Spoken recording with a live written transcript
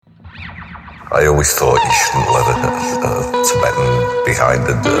I always thought you shouldn't let a Tibetan behind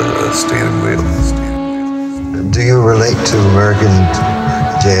the steering wheel. Do you relate to American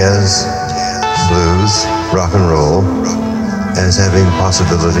jazz, blues, rock and roll as having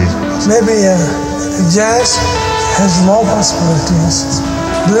possibilities? Maybe jazz has more possibilities.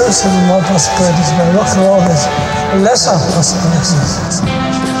 Blues has more possibilities, but rock and roll has lesser possibilities.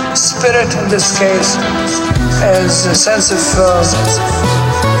 Spirit in this case is a sense of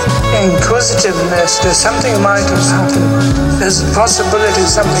inquisitiveness. There's something might have happened. There's a possibility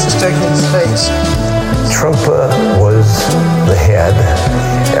something's taking place. Trungpa was the head,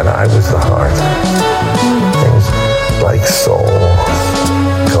 and I was the heart. Things like soul,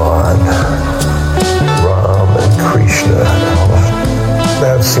 God, Ram, and Krishna.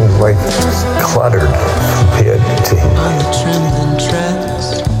 That seemed like cluttered compared to him. On the trembling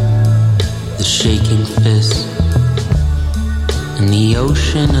tracks, the shaking fist, and the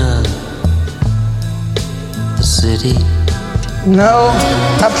ocean of the city. No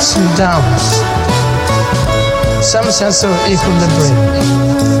ups and downs. Some sense of equilibrium.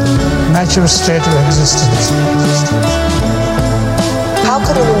 Natural state of existence. How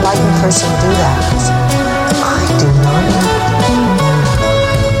could an enlightened person do that? I do not know.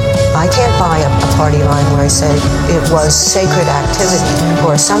 I can't buy a party line where I say it was sacred activity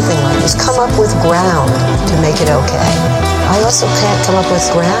or something like this. Come up with ground to make it okay. I also can't come up with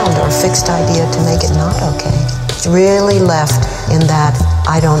ground or a fixed idea to make it not okay. It's really left in that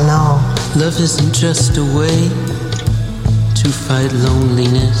I don't know. Love isn't just a way to fight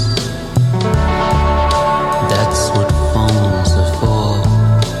loneliness. That's what phones are for.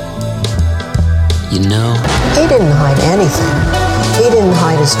 You know? He didn't hide anything. He didn't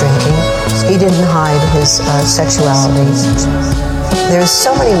hide his drinking. He didn't hide his sexuality. There's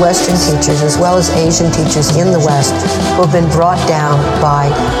so many Western teachers as well as Asian teachers in the West who have been brought down by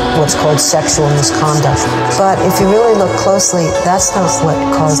what's called sexual misconduct. But if you really look closely, that's not what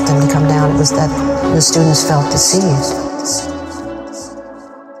caused them to come down. It was that the students felt deceived.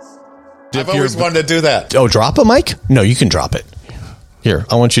 I've always wanted to do that. Oh, drop a mic? No, you can drop it. Here,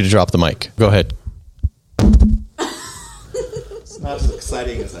 I want you to drop the mic. Go ahead. It's not as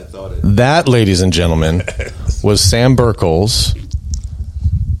exciting as I thought it. That, ladies and gentlemen, was Sam Burkles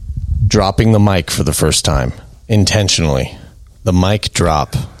dropping the mic for the first time, intentionally. The mic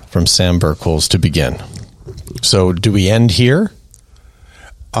drop from Sam Burkles to begin. So, do we end here?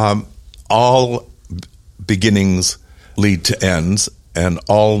 All beginnings lead to ends, and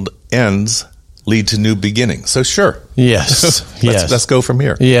all ends lead to new beginnings. So, sure. Yes. Let's go from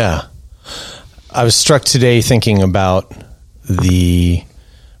here. Yeah. I was struck today thinking about the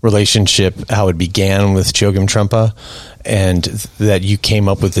relationship, how it began with Chogyam Trungpa, and that you came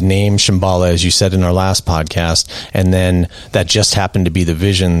up with the name Shambhala, as you said in our last podcast, and then that just happened to be the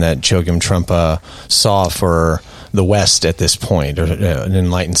vision that Chogyam Trungpa saw for the West at this point, or an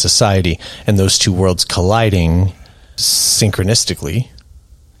enlightened society, and those two worlds colliding synchronistically.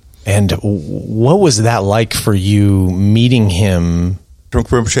 And what was that like for you meeting him?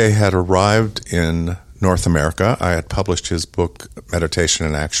 Trungpa Rinpoche had arrived in North America. I had published his book, Meditation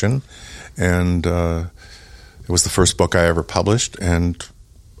in Action, and it was the first book I ever published, and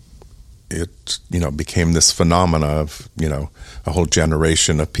it, became this phenomena of, a whole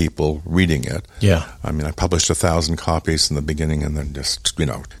generation of people reading it. Yeah. I mean, I published 1,000 copies in the beginning and then just,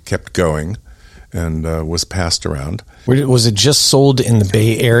 kept going and was passed around. Was it just sold in the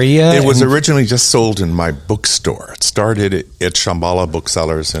Bay Area? It was originally just sold in my bookstore. It started at Shambhala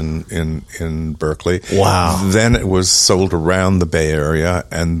Booksellers in Berkeley. Wow. Then it was sold around the Bay Area,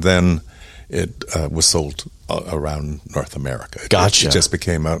 and then it was sold around North America. Gotcha. It just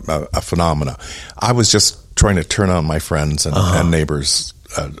became a phenomena. I was just trying to turn on my friends and neighbors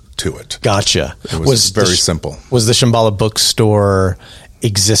to it. Gotcha. It was very simple. Was the Shambhala bookstore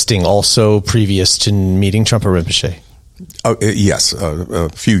existing also previous to meeting Trungpa Rinpoche? Oh, yes, a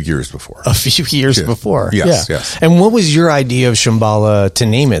few years before. A few years before. Yes, yeah. yes. And what was your idea of Shambhala to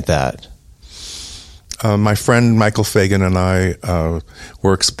name it that? My friend Michael Fagan and I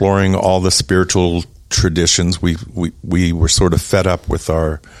were exploring all the spiritual traditions. We were sort of fed up with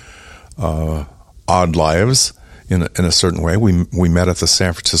our odd lives in a certain way. We met at the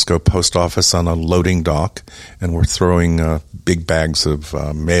San Francisco post office on a loading dock, and we're throwing big bags of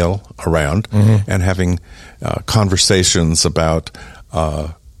mail around and having conversations about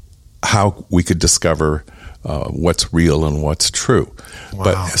how we could discover what's real and what's true. Wow.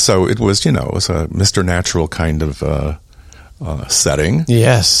 But so it was, it was a Mr. Natural kind of setting.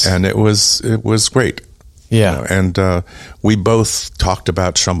 Yes, and it was great. Yeah, and we both talked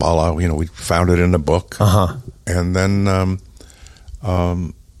about Shambhala. We found it in a book, and then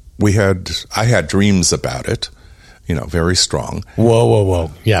I had dreams about it, very strong.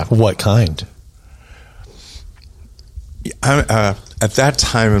 Whoa. Yeah. What kind? At that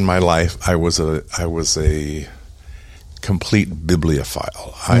time in my life, I was a complete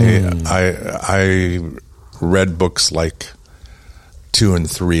bibliophile. I read books like 2 and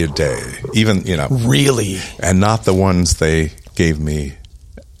 3 a day, even Really? and not the ones they gave me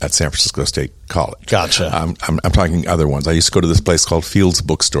at San Francisco State College. Gotcha. I'm talking other ones. I used to go to this place called Fields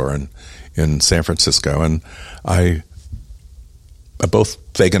Bookstore in San Francisco, and both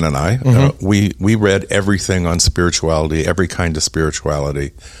Fagan and I, we read everything on spirituality, every kind of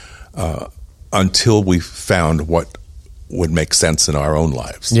spirituality, until we found what would make sense in our own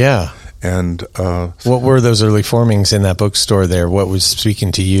lives. Yeah. And what were those early formings in that bookstore there? What was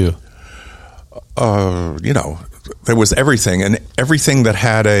speaking to you? There was everything, and everything that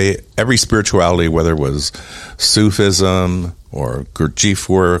had every spirituality, whether it was Sufism or Gurdjieff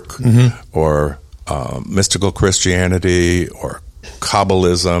work or mystical Christianity or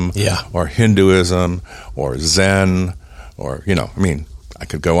Kabbalism or Hinduism or Zen or, I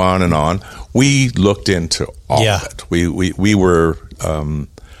could go on and on. We looked into all of it. We were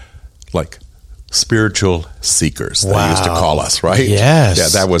like spiritual seekers, they used to call us, right? Yes. Yeah,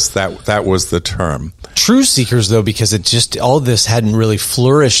 that was the term. True seekers, though, because it just, all this hadn't really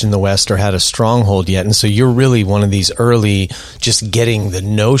flourished in the West or had a stronghold yet. And so you're really one of these early, just getting the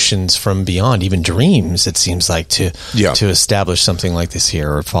notions from beyond, even dreams, it seems like, to establish something like this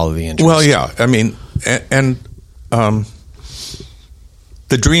here or follow the interest. Well, yeah. I mean, and the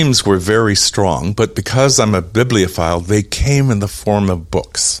dreams were very strong, but because I'm a bibliophile, they came in the form of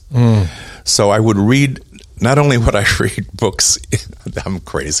books. So I would read. Not only would I read books, I'm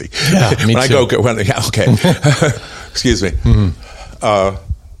crazy. Yeah, me too. Okay. Excuse me.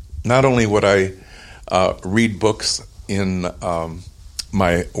 Not only would I read books in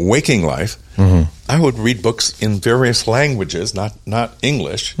my waking life, I would read books in various languages, not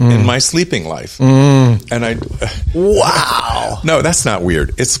English, in my sleeping life. And wow. No, that's not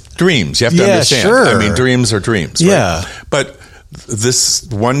weird. It's dreams. You have to understand. Sure. I mean, dreams are dreams. Right? Yeah. But this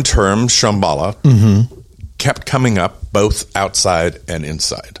one term, Shambhala, kept coming up both outside and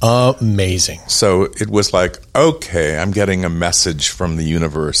inside. Amazing. So it was like, okay, I'm getting a message from the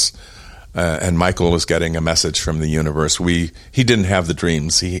universe, and Michael was getting a message from the universe. He didn't have the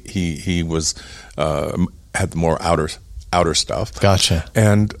dreams. He was had more outer stuff. Gotcha.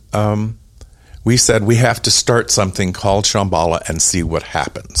 And we said we have to start something called Shambhala and see what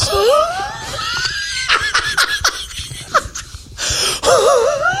happens.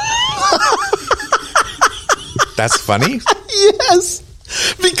 That's funny? Yes.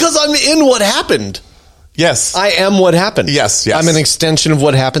 Because I'm in what happened. Yes. I am what happened. Yes. I'm an extension of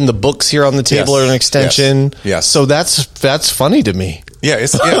what happened. The books here on the table are an extension. Yes. So that's funny to me. Yeah.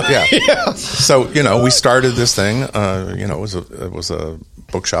 Yeah. So, we started this thing. It was a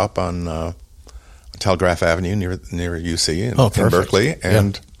bookshop on Telegraph Avenue near UC in Berkeley.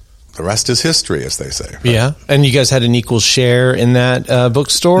 And the rest is history, as they say. Right? Yeah. And you guys had an equal share in that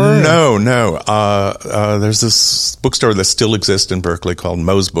bookstore? No. There's this bookstore that still exists in Berkeley called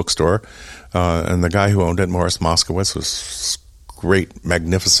Moe's Bookstore. And the guy who owned it, Morris Moskowitz, was a great,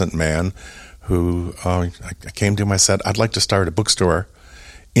 magnificent man who I came to him. I said, I'd like to start a bookstore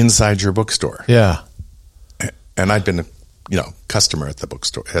inside your bookstore. Yeah. And I'd been a customer at the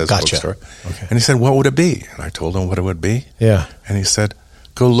bookstore. Gotcha. Okay. And he said, what would it be? And I told him what it would be. Yeah. And he said,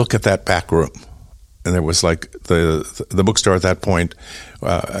 go look at that back room. And there was like the bookstore at that point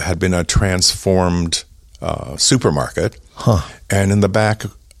had been a transformed supermarket. And in the back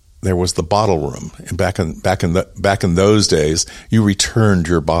there was the bottle room. And back in those days, you returned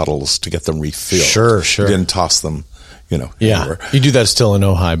your bottles to get them refilled. Sure. You didn't toss them, Yeah. anywhere. You do that still in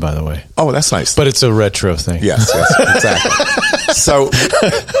Ojai, by the way. Oh, that's nice. But it's a retro thing. Yes, exactly. So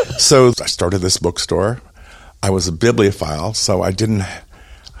I started this bookstore. I was a bibliophile, so I don't know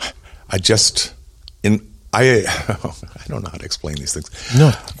how to explain these things.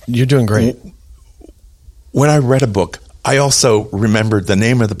 No, you're doing great. When I read a book, I also remembered the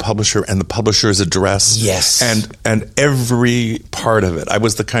name of the publisher and the publisher's address. Yes. And every part of it. I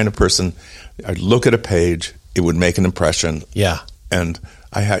was the kind of person, I'd look at a page, it would make an impression. Yeah. And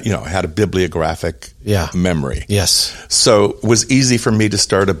I had a bibliographic memory. Yes. So it was easy for me to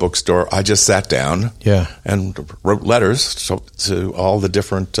start a bookstore. I just sat down and wrote letters to all the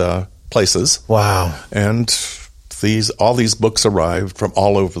different places. Wow. And all these books arrived from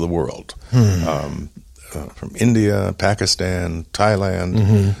all over the world. From India, Pakistan,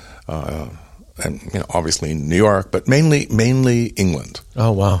 Thailand, and obviously New York, but mainly England.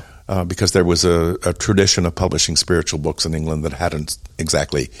 Oh, wow. because there was a tradition of publishing spiritual books in England that hadn't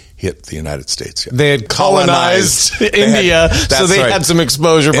exactly hit the United States yet. They had colonized India, so they had some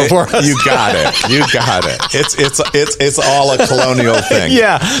exposure before us. You got it. You got it. It's all a colonial thing.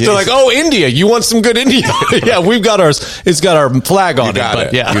 Yeah. They're like, oh, India, you want some good India? Yeah, we've got ours. It's got our flag on it.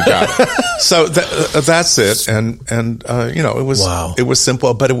 But yeah. You got it. So that's it. And it was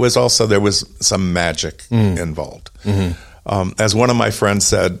simple, but it was also, there was some magic involved. As one of my friends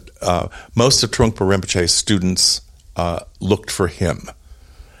said, most of Trungpa Rinpoche's students looked for him.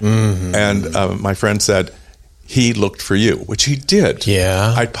 And my friend said, he looked for you, which he did.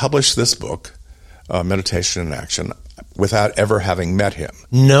 Yeah. I published this book, Meditation in Action, without ever having met him.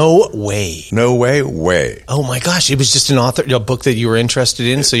 No way. No way. Oh my gosh. It was just a book that you were interested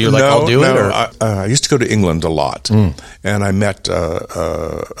in, so you're like, I'll do it? Or? I used to go to England a lot, and I met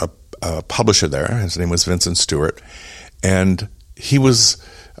a publisher there. His name was Vincent Stewart, and he was,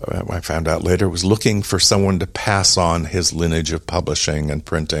 I found out later, was looking for someone to pass on his lineage of publishing and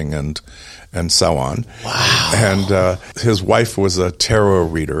printing and so on. Wow. And his wife was a tarot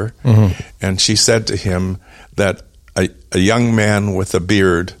reader, and she said to him that a young man with a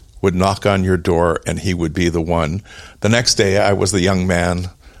beard would knock on your door and he would be the one. The next day I was the young man.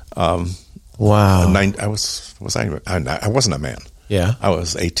 Wow. I wasn't a man. Yeah. I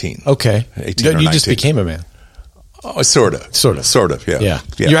was 18. Okay. 18 or you 19. just became a man. Oh, sort of, yeah.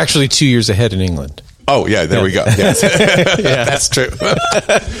 You're actually 2 years ahead in England. Oh, yeah, there we go. Yes. Yeah. That's true.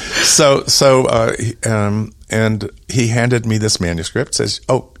 And he handed me this manuscript, says,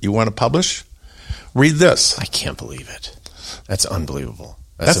 "Oh, you want to publish? Read this." I can't believe it. That's unbelievable.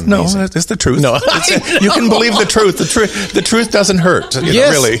 That's the truth. No, you can believe the truth. The truth doesn't hurt.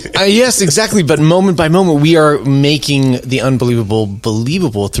 Really. Yes, exactly. But moment by moment, we are making the unbelievable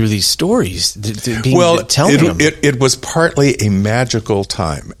believable through these stories. It was partly a magical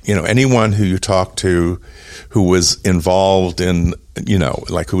time. Anyone who you talk to, who was involved in,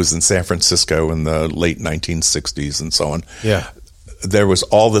 who was in San Francisco in the late 1960s and so on. Yeah. There was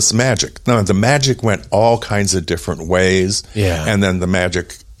all this magic. No, the magic went all kinds of different ways. Yeah. And then the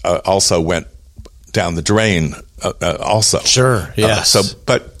magic also went down the drain also. Sure, yes.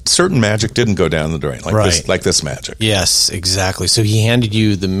 But certain magic didn't go down the drain, like this magic. Yes, exactly. So he handed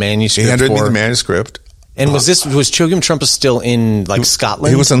you the manuscript. He handed me the manuscript. And was Chogyam Trungpa still in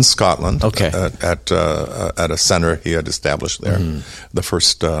Scotland? He was in Scotland. Okay. At a center he had established there. The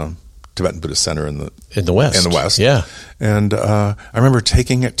first Tibetan Buddhist center in the West. In the West, yeah. And I remember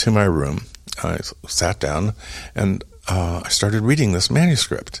taking it to my room. I sat down and I started reading this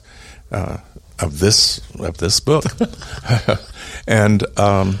manuscript of this book, and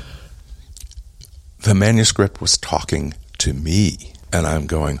the manuscript was talking to me, and I'm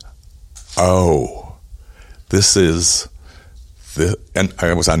going, "Oh, this is." And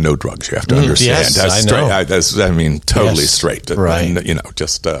I was on no drugs. You have to understand. Yes, I know. Totally straight. Right. And,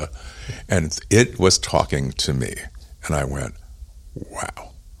 and it was talking to me, and I went,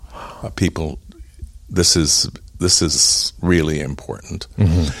 "Wow, people, this is really important."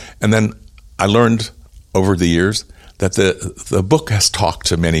 And then I learned over the years that the book has talked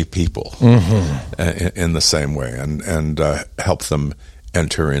to many people in the same way, and helped them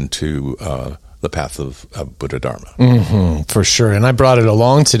enter into the path of Buddha Dharma. For sure. And I brought it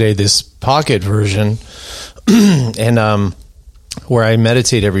along today, this pocket version, and where I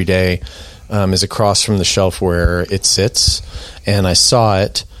meditate every day is across from the shelf where it sits, and I saw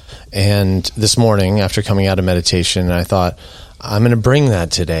it. And this morning, after coming out of meditation, I thought, I'm going to bring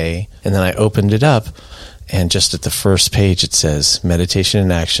that today. And then I opened it up, and just at the first page, it says, Meditation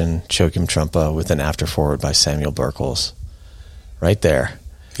in Action, Chogyam Trungpa, with an afterforward by Samuel Burkles. Right there.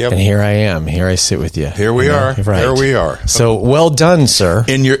 Yep. And here I am. Here I sit with you. Here we are. Right. Here we are. So well done, sir.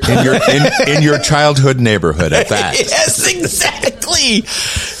 In your childhood neighborhood at that. Yes, exactly.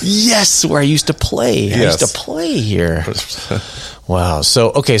 Yes, where I used to play. Yes. I used to play here. Wow.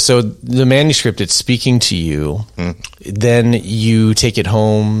 So the manuscript, it's speaking to you. Then you take it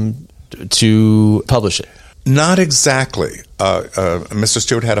home to publish it. Not exactly. Mr.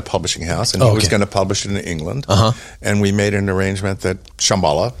 Stewart had a publishing house, and he was going to publish it in England. And we made an arrangement that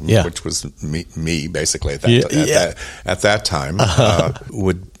Shambhala, which was me basically at that time,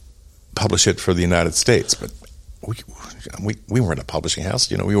 would publish it for the United States. But we weren't a publishing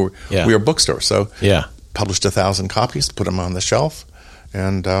house. We were a bookstore. So published 1,000 copies, put them on the shelf,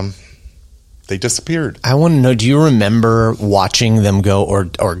 and they disappeared. I want to know, do you remember watching them go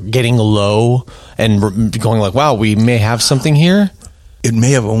or getting low and going like, wow, we may have something here? It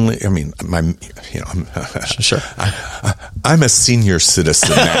may have only, Sure. I'm a senior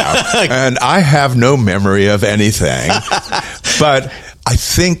citizen now, and I have no memory of anything. But I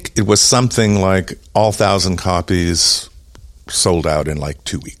think it was something like all 1,000 copies sold out in like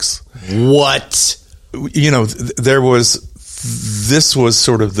 2 weeks. What? This was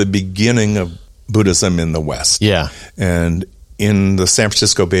sort of the beginning of Buddhism in the West. Yeah. And in the San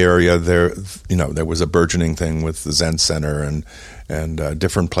Francisco Bay Area, there was a burgeoning thing with the Zen Center and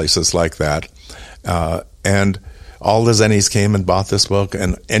different places like that. And all the Zennies came and bought this book,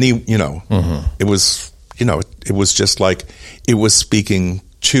 and it was, it was just like it was speaking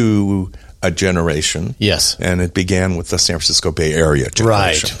to a generation. Yes. And it began with the San Francisco Bay Area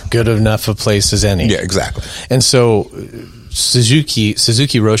generation. Right. Good enough a place as any. Yeah, exactly. And so Suzuki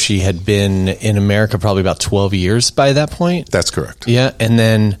Roshi had been in America probably about 12 years by that point. That's correct. Yeah. And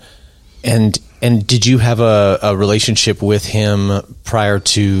then, and did you have a relationship with him prior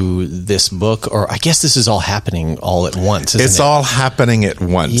to this book? Or I guess this is all happening all at once, isn't it? It's all happening at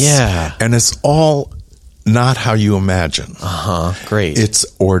once. Yeah. And it's all not how you imagine. Great. It's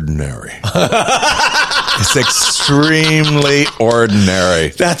ordinary. It's extremely ordinary.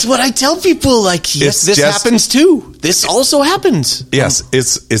 That's what I tell people. Like, yes, this happens too. This also happens. Yes,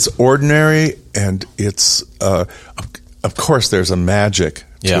 it's ordinary, and it's of course there's a magic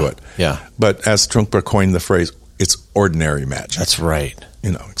to it. Yeah. But as Trungpa coined the phrase, it's ordinary magic. That's right.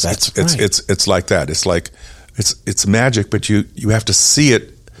 It's like that. It's like it's magic, but you have to see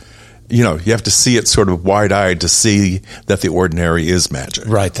it. You have to see it sort of wide-eyed to see that the ordinary is magic.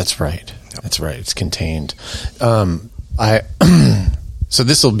 Right, that's right. Yep. That's right. It's contained. So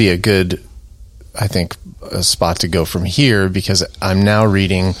this will be a good, I think, a spot to go from here, because I'm now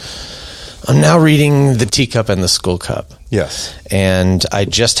reading The Teacup and the Skull Cup. Yes. And I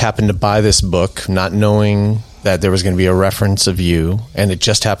just happened to buy this book, not knowing that there was going to be a reference of you, and it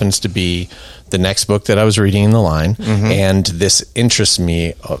just happens to be the next book that I was reading in the line, and this interests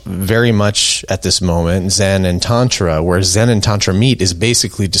me very much at this moment. Zen and Tantra, where Zen and Tantra meet, is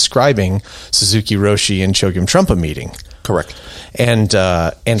basically describing Suzuki Roshi and Chogyam Trungpa meeting. Correct. And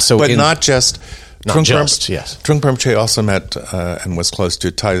so, but not just. Yes. Trungpa Rinpoche also met and was close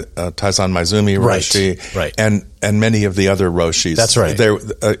to Taizan Maizumi Roshi, right, and many of the other Roshis. That's right.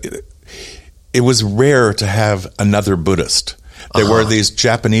 It was rare to have another Buddhist. There were these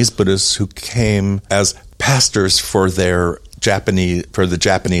Japanese Buddhists who came as pastors for the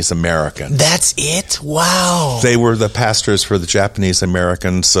Japanese Americans. That's it? Wow. They were the pastors for the Japanese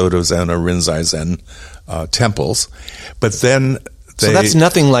American Soto Zen or Rinzai Zen temples. But then so that's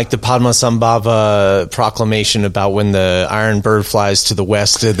nothing like the Padmasambhava proclamation about when the iron bird flies to the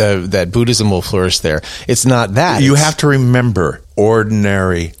west, that Buddhism will flourish there. It's not that. You have to remember,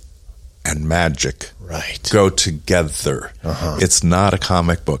 ordinary and magic go together. It's not a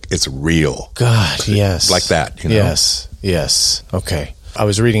comic book. It's real. God, yes. Like that, Yes. Okay. I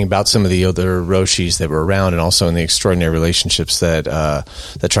was reading about some of the other Roshis that were around, and also in the extraordinary relationships that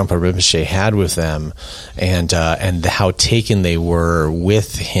Trungpa Rinpoche had with them, and how taken they were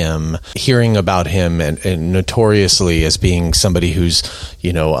with him, hearing about him, and notoriously as being somebody who's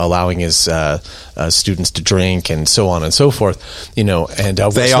allowing his students to drink and so on and so forth, and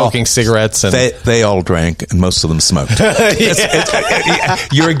smoking cigarettes, and they all drank, and most of them smoked.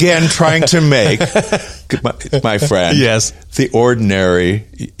 You're again trying to make, my friend, yes, the ordinary.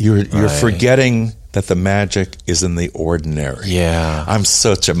 You're forgetting that the magic is in the ordinary. Yeah. I'm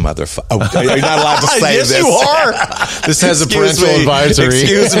such a motherfucker. Oh, you're not allowed to say yes, this. You are. This has a parental advisory.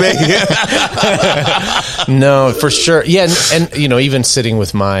 Excuse me. No, for sure. Yeah, and even sitting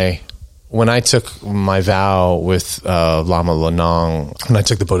with when I took my vow with Lama Lanang, when I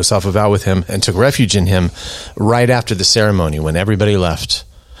took the Bodhisattva vow with him and took refuge in him, right after the ceremony, when everybody left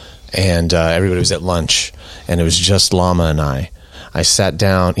and everybody was at lunch, and it was just Lama and I sat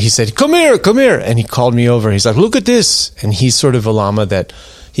down. He said, come here. And he called me over. He's like, look at this. And he's sort of a Lama that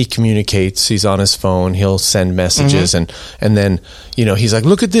he communicates. He's on his phone. He'll send messages. And then, he's like,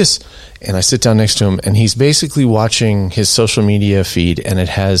 look at this. And I sit down next to him, and he's basically watching his social media feed, and it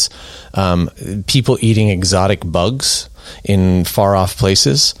has people eating exotic bugs in far off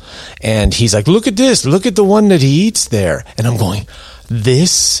places. And he's like, look at this. Look at the one that he eats there. And I'm going,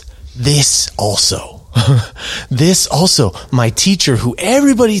 this also. This also, my teacher, who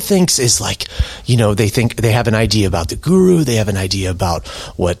everybody thinks is like, they think they have an idea about the guru, they have an idea about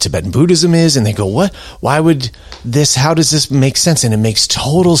what Tibetan Buddhism is, and they go, what? How does this make sense? And it makes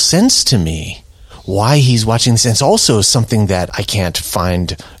total sense to me why he's watching this. And it's also something that I can't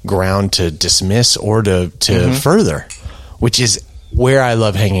find ground to dismiss or to further, which is where I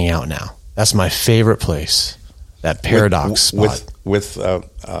love hanging out now. That's my favorite place, that paradox spot. With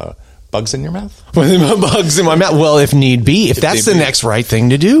bugs in your mouth? Bugs in my mouth. Well, if need be, if that's the next right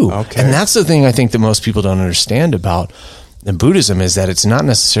thing to do. Okay. And that's the thing I think that most people don't understand about in Buddhism is that it's not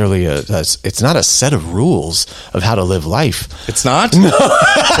necessarily it's not a set of rules of how to live life. It's not? No.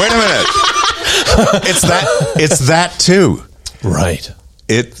 Wait a minute. It's that too. Right.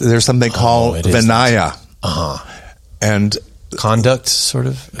 There's something called Vinaya. And conduct, sort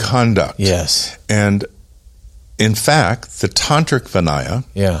of? Conduct. Yes. And in fact, the Tantric Vinaya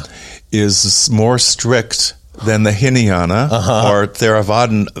is more strict than the Hinayana or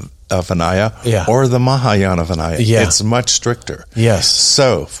Theravada Vinaya or the Mahayana Vinaya. Yeah. It's much stricter. Yes.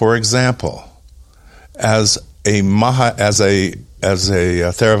 So, for example, as a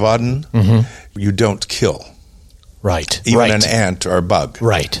Theravadan, you don't kill. Right. Even an ant or a bug.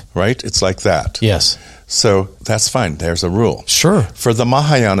 Right. Right? It's like that. Yes. So that's fine. There's a rule. Sure. For the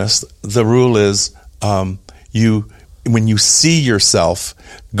Mahayanas, the rule is when you see yourself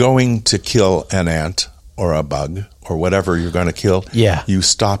going to kill an ant or a bug or whatever you're going to kill, you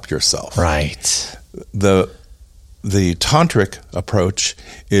stop yourself. Right. The Tantric approach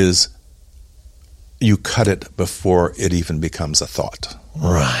is you cut it before it even becomes a thought.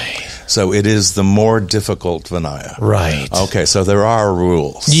 Right. So it is the more difficult Vinaya. Right. Okay, so there are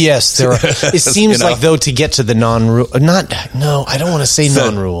rules. Yes, there are. It seems like, though, to get to the non-rule... I don't want to say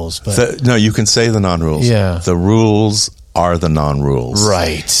non-rules, but... No, you can say the non-rules. Yeah. The rules are the non-rules.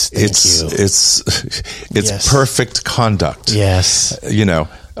 Right. Thank you. It's perfect conduct. Yes.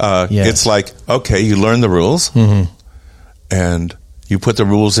 It's like, okay, you learn the rules, and you put the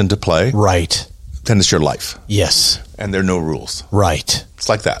rules into play. Right. Then it's your life. Yes. And there are no rules. Right. It's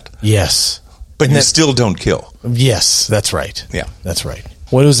like that. Yes. But you still don't kill. Yes, that's right. Yeah. That's right.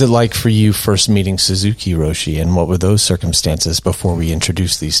 What was it like for you first meeting Suzuki Roshi, and what were those circumstances before we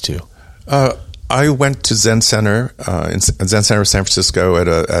introduced these two? I went to Zen Center, Zen Center San Francisco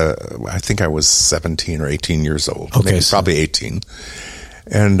I think I was 17 or 18 years old. Okay. Maybe, probably 18.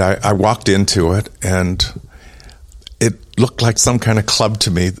 And I walked into it, and it looked like some kind of club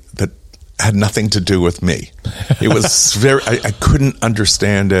to me that had nothing to do with me. It was I couldn't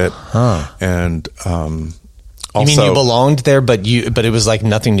understand it. And also, you mean you belonged there, but it was like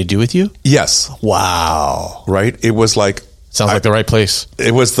nothing to do with you? Yes. Wow. Right? It was like... Sounds like the right place.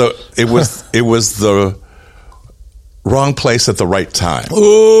 It was the wrong place at the right time.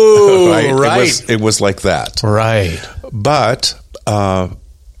 Ooh, right. It was like that. Right. But, and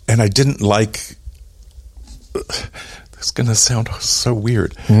I didn't like... It's going to sound so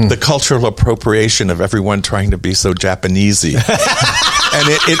weird. The cultural appropriation of everyone trying to be so Japanesey. And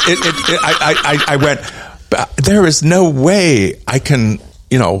I went, there is no way I can,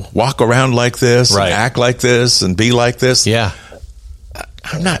 walk around like this, and act like this, and be like this. Yeah.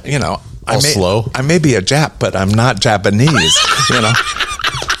 I'm not, slow. I may be a Jap, but I'm not Japanese,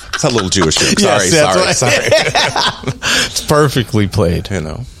 It's a little Jewish joke. Sorry. It's perfectly played.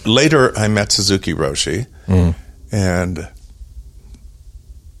 Later, I met Suzuki Roshi. And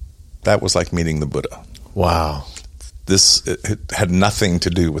that was like meeting the Buddha. Wow. It had nothing to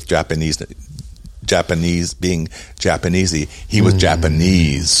do with Japanese being Japanesey. He was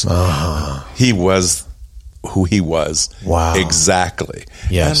Japanese. He was who he was. Wow. Exactly.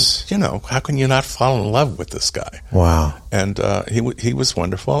 Yes. And, how can you not fall in love with this guy? Wow. And he was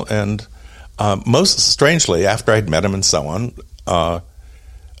wonderful. And most strangely, after I'd met him and so on,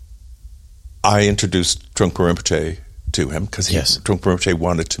 I introduced Trungpa Rinpoche to him because Trungpa Rinpoche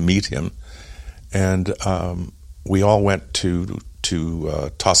wanted to meet him, and we all went to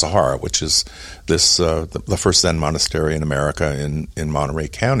Tassajara, which is the first Zen monastery in America in Monterey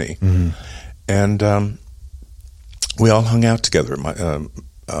County, and we all hung out together.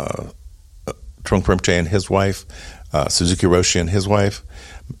 Trungpa Rinpoche and his wife, Suzuki Roshi and his wife,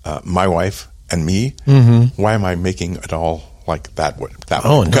 my wife and me. Why am I making it all like that way?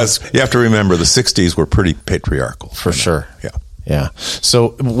 Because you have to remember the 60s were pretty patriarchal. For sure. Yeah.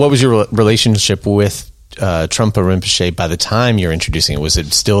 So what was your relationship with Trungpa Rinpoche by the time you're introducing it? Was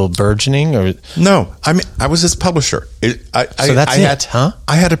it still burgeoning? Or no, I was his publisher. I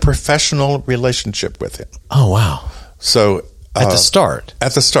had a professional relationship with him. Oh, wow. So at the start,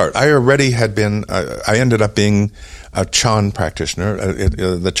 I already had been. I ended up being a Chan practitioner,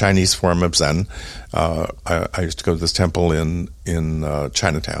 the Chinese form of Zen. I used to go to this temple in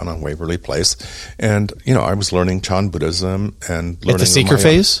Chinatown on Waverly Place, and I was learning Chan Buddhism and learning at the seeker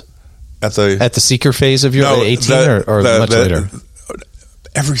phase. At the seeker phase of your 18 or much later.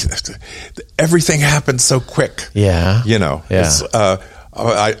 Everything happened so quick. Yeah. It's,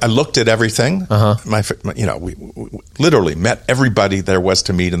 I looked at everything. We literally met everybody there was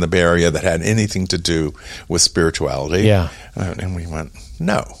to meet in the Bay Area that had anything to do with spirituality. Yeah. And we went,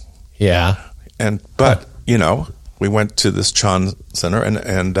 no. Yeah. But we went to this Chan Center,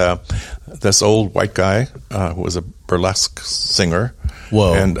 and this old white guy who was a burlesque singer,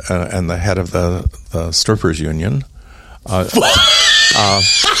 Whoa. and the head of the strippers union. Joe,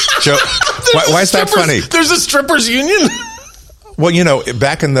 why is that funny? There's a strippers union. Well,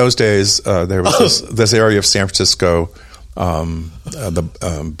 back in those days, there was this area of San Francisco,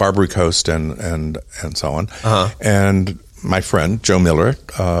 the Barbary Coast, and so on. And my friend Joe Miller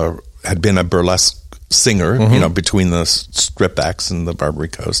had been a burlesque singer, between the strip acts and the Barbary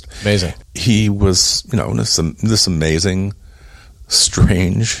Coast. Amazing. He was, this amazing,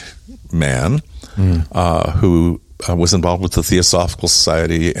 strange man who was involved with the Theosophical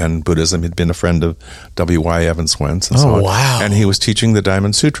Society and Buddhism. He'd been a friend of W.Y. Evans Wentz and so on. Wow. And he was teaching the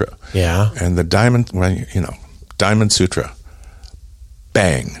Diamond Sutra. Yeah. And the Diamond Sutra,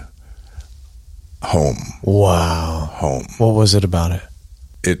 bang, home. Wow. Home. What was it about it?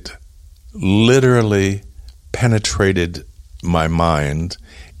 It literally penetrated my mind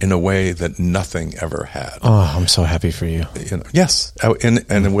in a way that nothing ever had. Oh, I'm so happy for you. Yes, and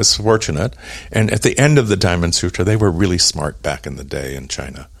it was fortunate. And at the end of the Diamond Sutra, they were really smart back in the day in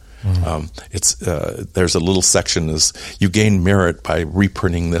China. There's a little section is you gain merit by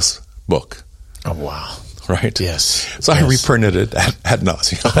reprinting this book. Oh, wow. Right? Yes. So I reprinted it ad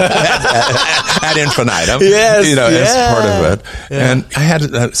nauseum, ad infinitum. Yes. As part of it. Yeah. And I had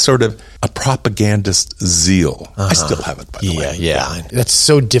a sort of a propagandist zeal. I still have it, by the way. Yeah. That's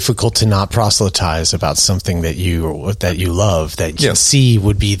so difficult to not proselytize about something that you love, that you see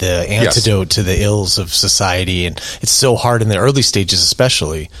would be the antidote to the ills of society. And it's so hard in the early stages,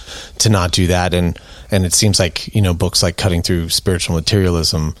 especially, to not do that. And it seems like, books like Cutting Through Spiritual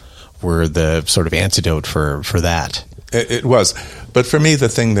Materialism were the sort of antidote for that. It was. But for me, the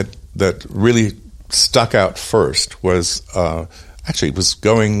thing that really stuck out first was was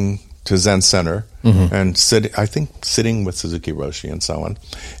going to Zen Center and sitting with Suzuki Roshi and so on.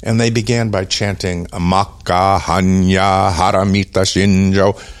 And they began by chanting Makka Hanya Haramita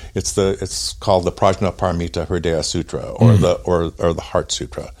Shinjo. It's called the Prajnaparamita Hridaya Sutra or the Heart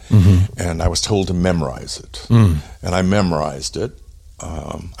Sutra. And I was told to memorize it. And I memorized it.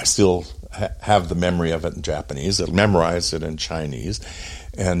 I still have the memory of it in Japanese. I memorized it in Chinese,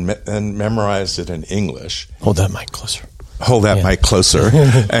 and memorized it in English. Hold that mic closer. Mic closer,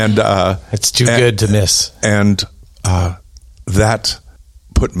 and it's too good to miss. And that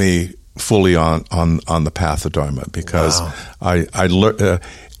put me fully on the path of Dharma, because I learned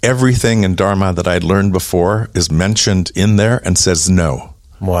everything in Dharma that I'd learned before is mentioned in there and says no.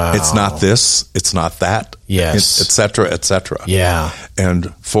 Wow. It's not this, it's not that, yes, et cetera, et cetera. Yeah.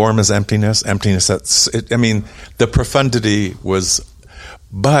 And form is emptiness, the profundity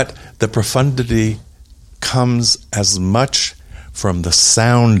but the profundity comes as much from the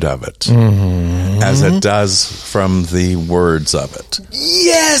sound of it as it does from the words of it.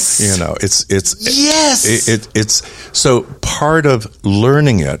 Yes. It's so part of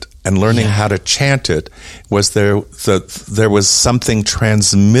learning it and learning how to chant it was there was something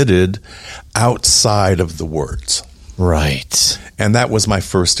transmitted outside of the words. Right. And that was my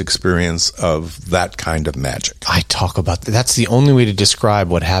first experience of that kind of magic. I talk about that. That's the only way to describe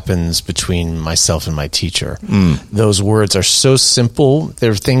what happens between myself and my teacher. Those words are so simple.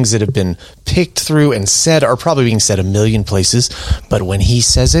 They're things that have been picked through and said, are probably being said a million places. But when he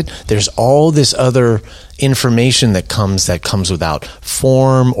says it, there's all this other information that comes without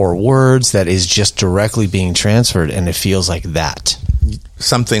form or words, that is just directly being transferred. And it feels like that.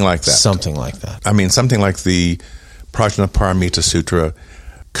 Something like that. Something like that. I mean, something like the Prajnaparamita Sutra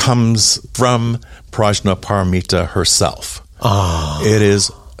comes from Prajnaparamita herself. It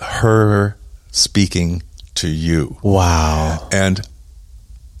is her speaking to you. Wow. And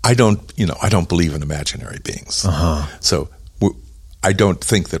I don't believe in imaginary beings. So I don't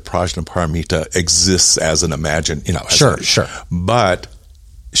think that Prajnaparamita exists as an Sure. But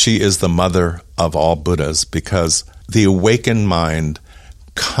she is the mother of all Buddhas, because the awakened mind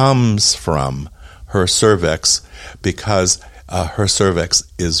comes from her cervix, because her cervix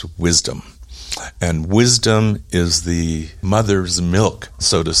is wisdom. And wisdom is the mother's milk,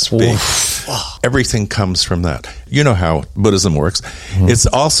 so to speak. Everything comes from that. You know how Buddhism works. It's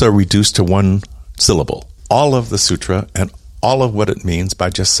also reduced to one syllable. All of the sutra and all of what it means by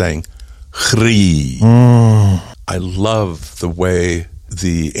just saying Hri. I love the way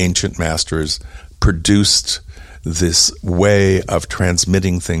the ancient masters produced this way of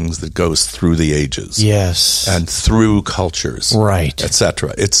transmitting things that goes through the ages, and through cultures, right,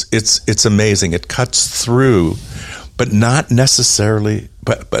 etc. It's amazing. It cuts through, but not necessarily,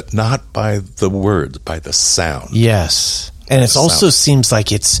 but not by the words, by the sound. Yes, and it also seems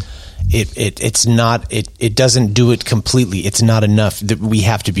like it's it's not, it doesn't do it completely. It's not enough. We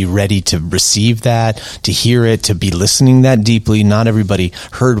have to be ready to receive that, to hear it, to be listening that deeply. Not everybody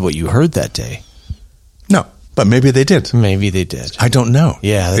heard what you heard that day. No, but maybe they did. Maybe they did. I don't know.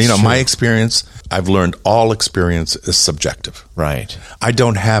 Yeah, that's you know, true. my experience, I've learned all experience is subjective. Right. I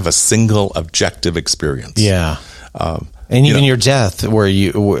don't have a single objective experience. Yeah. And even your death, when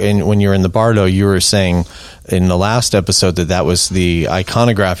you're in the Bardo, you were saying in the last episode that was the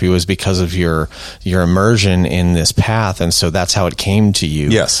iconography was because of your immersion in this path, and so that's how it came to you.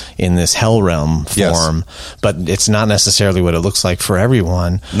 Yes. In this hell realm form, yes. But it's not necessarily what it looks like for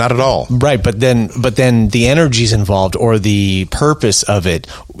everyone. Not at all. Right, but then the energies involved or the purpose of it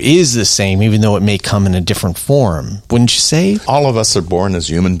is the same, even though it may come in a different form. Wouldn't you say? All of us are born as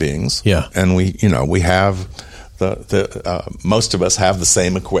human beings. Yeah, and we have. Most of us have the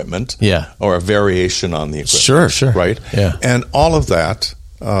same equipment, or a variation on the equipment. Sure, right, yeah, and all of that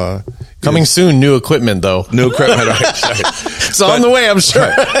coming soon. New equipment, though. New equipment, right? It's on the way, I'm sure.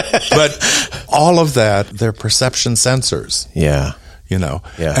 Right. But all of that, they're perception sensors. Yeah,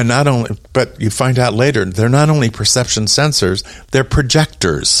 and not only, but you find out later, they're not only perception sensors, they're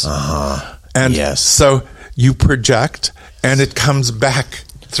projectors. And so you project, and it comes back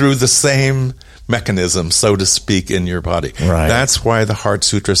through the same mechanism, so to speak, in your body. Right. That's why the Heart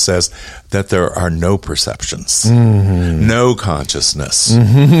Sutra says that there are no perceptions, no consciousness,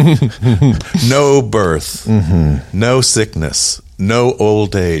 no birth, no sickness, no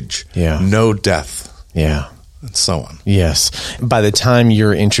old age, no death, and so on. Yes. By the time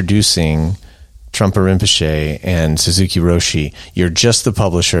you're introducing Trungpa Rinpoche and Suzuki Roshi, you're just the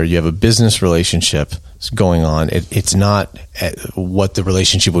publisher. You have a business relationship going on. It's not what the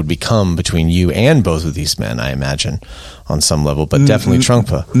relationship would become between you and both of these men, I imagine, on some level, but definitely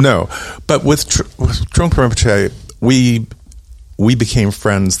Trungpa. No, but with Trungpa Rinpoche, we became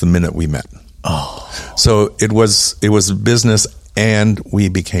friends the minute we met. Oh, so it was business, and we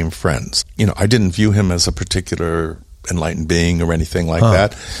became friends. I didn't view him as a particular enlightened being or anything like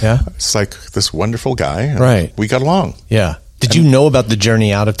that. Yeah, it's like this wonderful guy, and right? We got along. Yeah. Did you know about the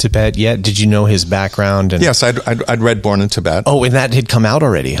journey out of Tibet yet? Did you know his background? Yes, I'd read Born in Tibet. Oh, and that had come out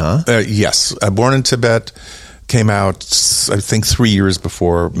already, huh? Yes, Born in Tibet came out, I think, 3 years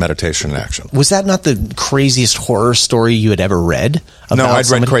before Meditation in Action. Was that not the craziest horror story you had ever read? No, I'd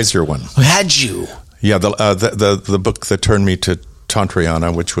read crazier one. Had you? Yeah, the book that turned me to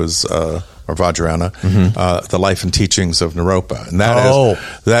Tantrayana, which was or Vajrayana, the life and teachings of Naropa, and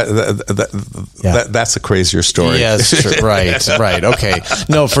that's a crazier story. Yes, right, okay,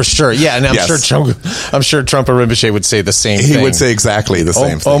 no, for sure, yeah, and I'm sure Trungpa Rinpoche would say the same thing. He would say exactly the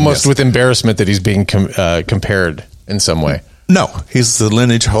same thing, almost with embarrassment that he's being compared in some way. No, he's the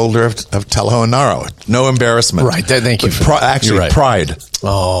lineage holder of Telho and Naro. No embarrassment. Right. Thank you. Pride.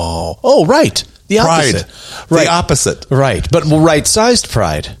 Oh, right. The opposite. Right. The opposite. Right. But right-sized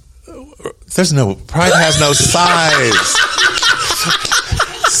pride. Pride has no size.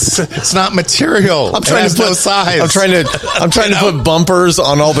 It's not material. I'm trying to put no size. I'm trying to put bumpers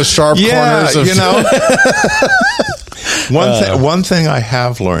on all the sharp corners of One thing I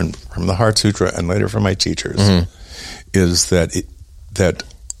have learned from the Heart Sutra and later from my teachers is that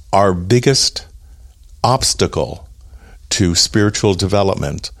our biggest obstacle to spiritual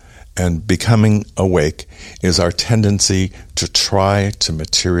development and becoming awake is our tendency to try to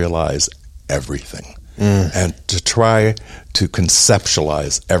materialize everything and to try to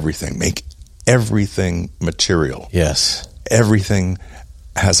conceptualize everything, make everything material. Yes. Everything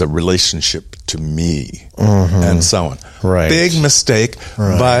has a relationship to me and so on. Right. Big mistake,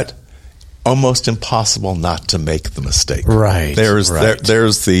 but almost impossible not to make the mistake. Right. There's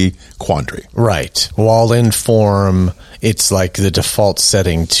the quandary. Right. While in form, it's like the default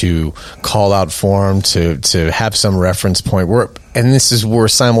setting to call out form, to have some reference point. We're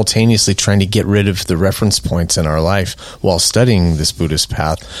simultaneously trying to get rid of the reference points in our life while studying this Buddhist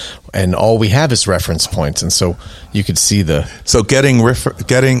path, and all we have is reference points. And so you could see trying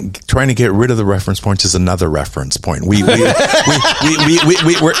to get rid of the reference points is another reference point. We're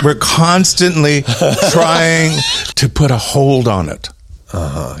constantly trying to put a hold on it,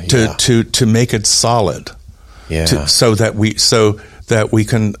 to make it solid. Yeah. So that we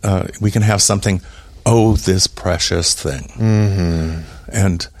can have something. Oh, this precious thing,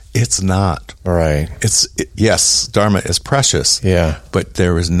 and it's not right. Yes, Dharma is precious. Yeah, but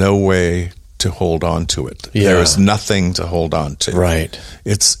there is no way to hold on to it. Yeah. There is nothing to hold on to. Right.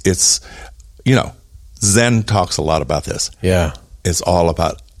 It's Zen talks a lot about this. Yeah, it's all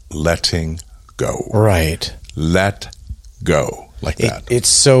about letting go. Right. Let go like that. It's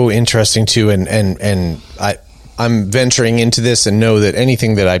so interesting too, and I'm venturing into this, and know that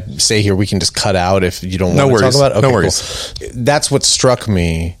anything that I say here we can just cut out if you don't want to talk about it. Okay, no worries. Cool. That's what struck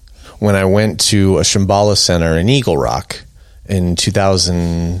me when I went to a Shambhala center in Eagle Rock in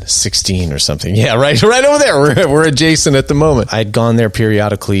 2016 or something. Yeah, right over there. We're adjacent at the moment. I'd gone there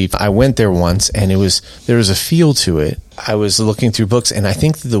periodically. I went there once, and there was a feel to it. I was looking through books, and I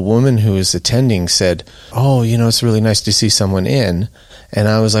think the woman who was attending said, "Oh, it's really nice to see someone in." And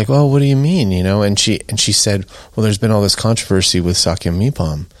I was like, "Well, what do you mean?" And she said, "Well, there's been all this controversy with Sakyam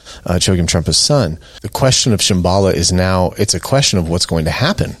Mipam, Chogyam Trungpa's son. The question of Shambhala is now, it's a question of what's going to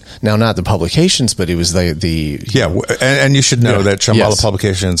happen. Now, not the publications, but it was and you should know that Shambhala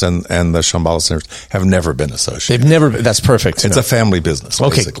Publications and the Shambhala Centers have never been associated. They've never. That's perfect. It's a family business.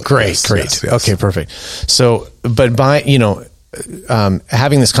 Okay, basically. great. Yes. Okay, perfect. So, but by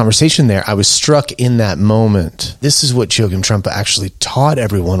having this conversation there, I was struck in that moment. This is what Chogyam Trungpa actually taught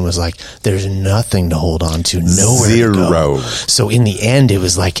everyone, was like, there's nothing to hold on to, nowhere Zero. to go. So in the end, it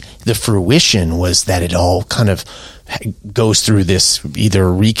was like the fruition was that it all kind of goes through this either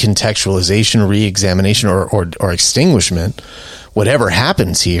recontextualization, re-examination, or extinguishment. Whatever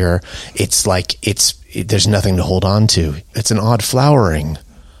happens here, it's like there's nothing to hold on to. It's an odd flowering.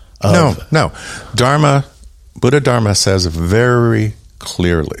 No. Buddha Dharma says very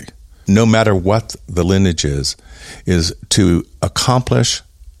clearly, no matter what the lineage is to accomplish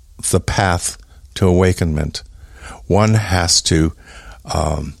the path to awakenment, one has to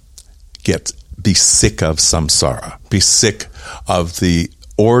be sick of samsara, be sick of the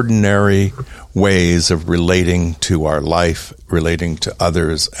ordinary ways of relating to our life, relating to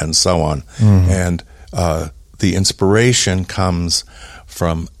others, and so on. And the inspiration comes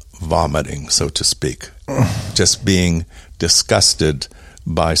from vomiting, so to speak, just being disgusted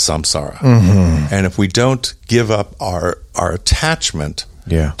by samsara. And if we don't give up our attachment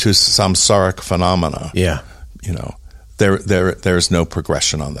to samsaric phenomena, there's no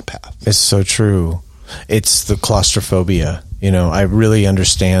progression on the path. It's so true. It's the claustrophobia. I really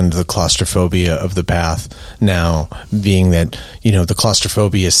understand the claustrophobia of the path now, being that, the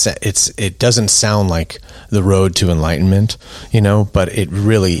claustrophobia, it doesn't sound like the road to enlightenment, but it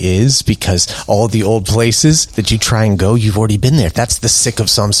really is, because all the old places that you try and go, you've already been there. That's the sick of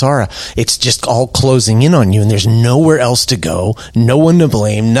samsara. It's just all closing in on you, and there's nowhere else to go, no one to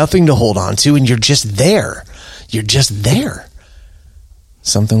blame, nothing to hold on to, and you're just there. You're just there.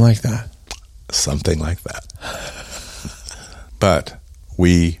 Something like that. Something like that. But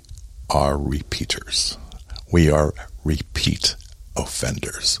we are repeaters. We are repeat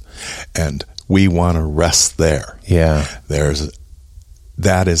offenders. And we want to rest there. Yeah.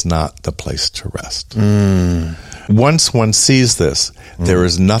 That is not the place to rest. Once one sees this, there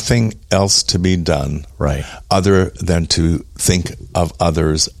is nothing else to be done other than to think of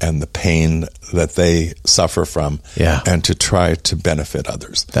others and the pain that they suffer from, and to try to benefit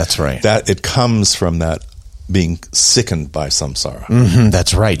others. That's right. That it comes from that being sickened by samsara.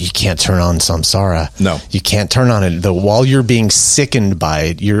 That's right. You can't turn on samsara. No. You can't turn on it. While you're being sickened by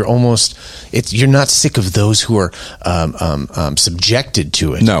it, you're not sick of those who are subjected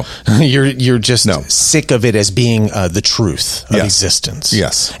to it. No. You're just sick of it as being the truth of existence.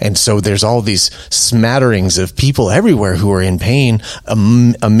 Yes. And so there's all these smatterings of people everywhere who are in pain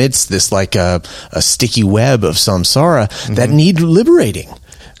amidst this like a sticky web of samsara that need liberating.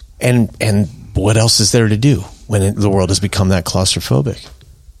 And what else is there to do when the world has become that claustrophobic?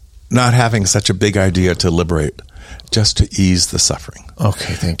 Not having such a big idea to liberate, just to ease the suffering.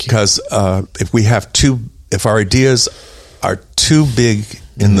 Okay, thank you. Because if our ideas are too big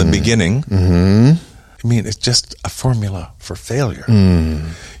in the beginning, it's just a formula for failure.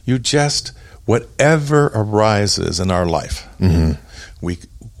 You just, whatever arises in our life,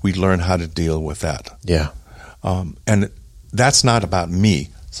 we learn how to deal with that. Yeah. And that's not about me.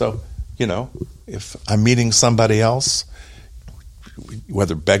 So, if I'm meeting somebody else,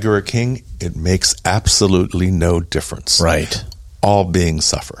 whether beggar or king, it makes absolutely no difference. Right. All beings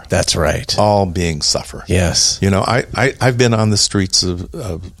suffer. That's right. All beings suffer. Yes. I've been on the streets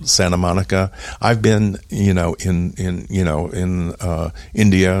of Santa Monica. I've been, in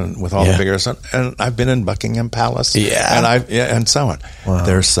India with all the beggars, and I've been in Buckingham Palace. Yeah. And so on. Wow.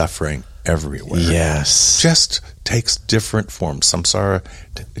 There's suffering everywhere. Yes. Just takes different forms. Samsara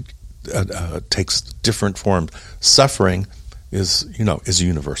takes different forms. Suffering is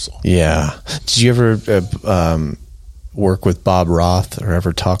universal. Yeah. Did you ever work with Bob Roth or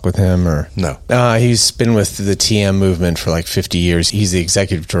ever talk with him? Or No. He's been with the TM movement for like 50 years. He's the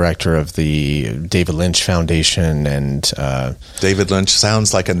executive director of the David Lynch Foundation. And David Lynch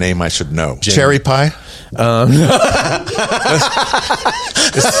sounds like a name I should know. Cherry Pie?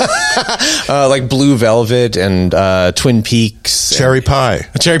 Like Blue Velvet and Twin Peaks. Cherry Pie.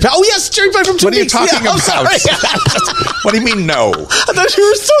 Cherry Pie. Oh, yes, Cherry Pie from Twin Peaks. What are you talking about? What do you mean, no? I thought you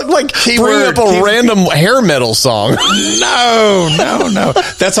were so, like, bringing up a random hair metal song. No.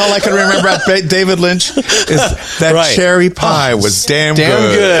 That's all I can remember about David Lynch is that Cherry Pie was damn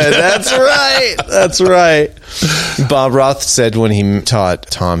good. That's right. Bob Roth said when he taught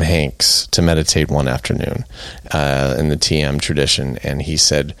Tom Hanks to meditate one afternoon in the TM tradition, and he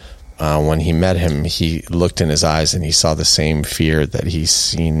said when he met him, he looked in his eyes and he saw the same fear that he's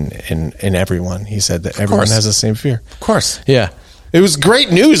seen in everyone. He said that everyone has the same fear. Of course. Yeah. It was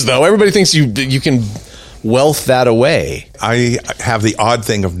great news, though. Everybody thinks you can wealth that away. I have the odd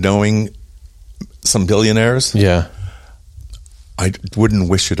thing of knowing some billionaires. Yeah. I wouldn't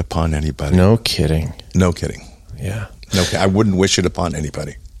wish it upon anybody. No kidding. No kidding. Yeah. No, I wouldn't wish it upon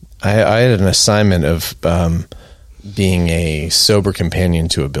anybody. I had an assignment of being a sober companion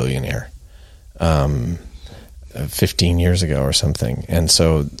to a billionaire 15 years ago or something. And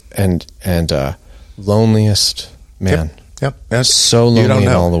so, and loneliest man. Yep. So lonely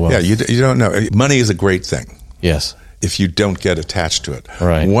in all the world. Yeah, you don't know. Money is a great thing. Yes. If you don't get attached to it.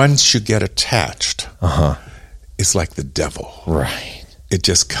 Right. Once you get attached, it's like the devil. Right. It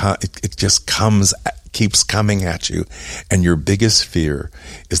just keeps coming at you, and your biggest fear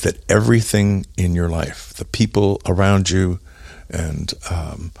is that everything in your life, the people around you, and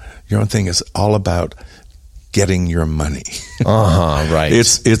your own thing is all about getting your money. Right.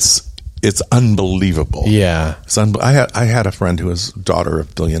 It's unbelievable. Yeah. I had a friend who was daughter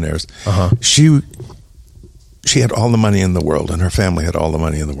of billionaires. She had all the money in the world, and her family had all the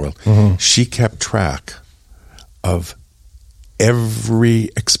money in the world. She kept track of every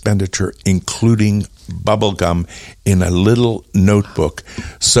expenditure, including bubble gum, in a little notebook,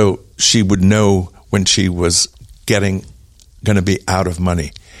 so she would know when she was going to be out of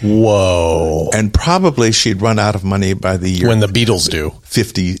money. Whoa. And probably she'd run out of money by the year. When the Beatles do.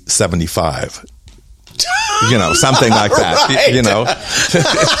 50, 75. Something like that. Right.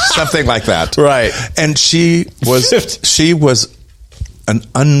 Something like that. Right. And she was an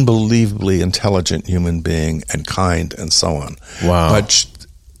unbelievably intelligent human being and kind and so on. Wow.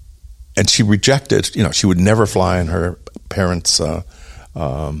 And she rejected, she would never fly in her parents'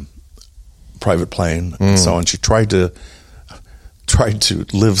 private plane and so on. She tried to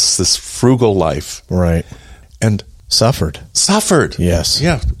live this frugal life. Right. And suffered. Yes.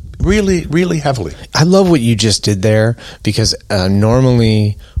 Yeah. Really, really heavily. I love what you just did there, because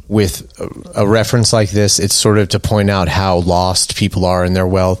normally with a reference like this, it's sort of to point out how lost people are in their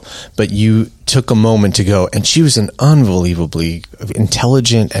wealth. But you took a moment to go, and she was an unbelievably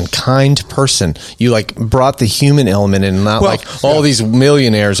intelligent and kind person. You brought the human element in, not all these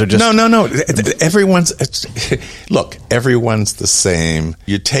millionaires are just... No. Everyone's the same.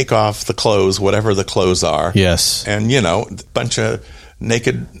 You take off the clothes, whatever the clothes are. Yes. And, a bunch of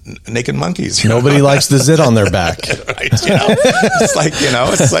naked monkeys. Nobody likes the zit on their back. Right. It's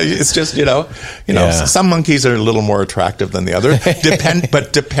just, some monkeys are a little more attractive than the other,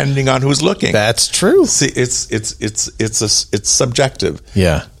 but depending on who's looking. That's true. See, it's subjective.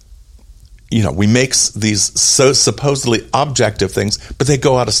 Yeah. We make these so supposedly objective things, but they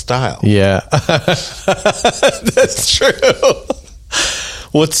go out of style. Yeah. That's true.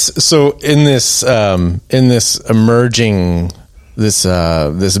 So in this emerging, this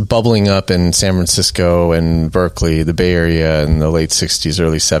bubbling up in San Francisco and Berkeley, the Bay Area in the late 60s,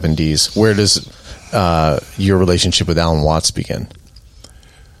 early 70s, where does your relationship with Alan Watts begin?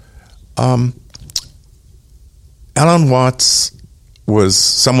 Alan Watts was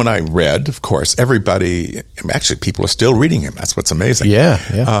someone I read, of course. Everybody, actually, people are still reading him. That's what's amazing.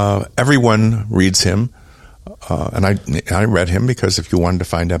 Yeah. Everyone reads him, and I read him because if you wanted to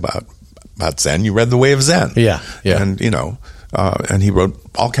find out about Zen, you read The Way of Zen. Yeah. And and he wrote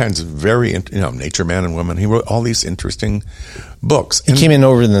all kinds of very, Nature, Man and Woman. He wrote all these interesting books. He came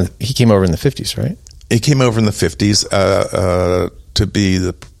over in the 50s, right? He came over in the 50s to be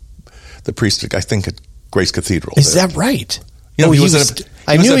the priest, I think, at Grace Cathedral. Is that right? I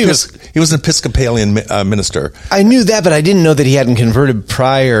I knew he was an Episcopalian minister. I knew that, but I didn't know that he hadn't converted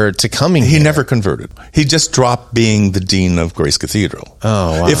prior to coming He here. never converted. He just dropped being the dean of Grace Cathedral.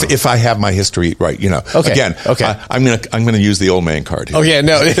 Oh, wow. If I have my history right, Okay. Again, Okay. I'm gonna use the old man card here. Oh yeah,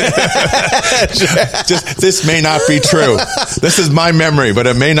 no. Just this may not be true. This is my memory, but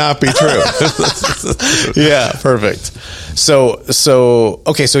it may not be true. Yeah, perfect. So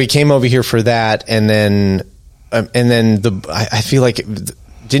he came over here for that, and then I feel like,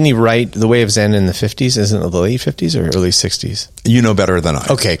 didn't he write The Way of Zen in the 50s? Isn't it the late 50s or early 60s? You know better than I.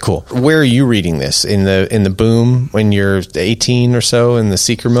 Okay, cool. Where are you reading this? In the boom when you're 18 or so, in the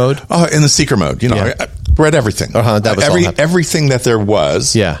seeker mode? Oh, in the seeker mode. Yeah. I read everything. That was everything that there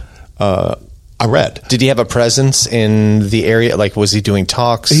was. Yeah. I read. Did he have a presence in the area? Like, was he doing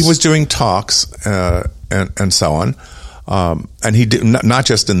talks? He was doing talks and so on, and he did not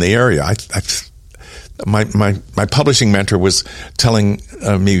just in the area. My publishing mentor was telling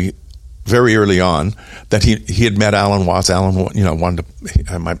me very early on that he had met Alan Watts. Alan, wanted to,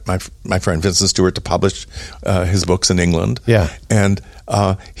 my friend Vincent Stewart to publish his books in England. Yeah, and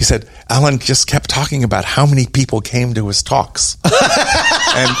he said Alan just kept talking about how many people came to his talks, that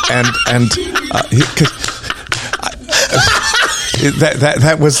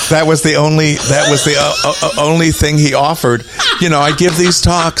was the only thing he offered. I give these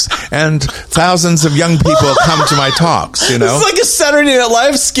talks, and thousands of young people come to my talks. It's like a Saturday Night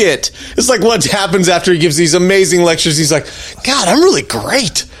Live skit. It's like what happens after he gives these amazing lectures. He's like, God, I'm really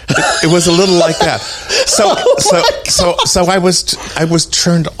great. It was a little like that. So I was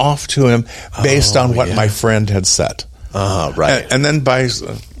turned off to him based on what my friend had said. Right. And then by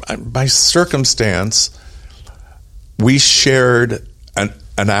circumstance, we shared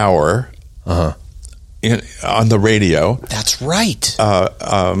an hour on the radio. That's right. That's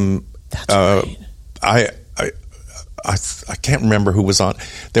right. I can't remember who was on.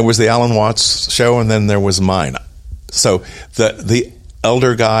 There was the Alan Watts show, and then there was mine. So the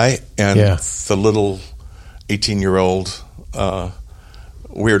elder guy and the little 18-year-old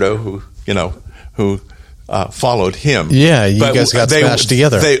weirdo who followed him. Yeah, you guys got smashed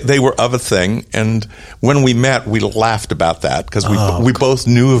together. They were of a thing, and when we met, we laughed about that because we both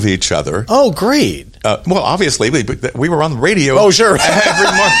knew of each other. Oh, great! Well, obviously, we were on the radio. Oh, sure.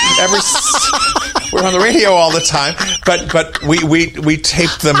 We're on the radio all the time, but we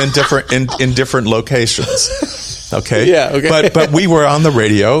taped them in different locations. Okay. Yeah. Okay. But we were on the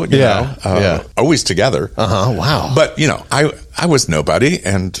radio. You know, always together. Wow. But I was nobody,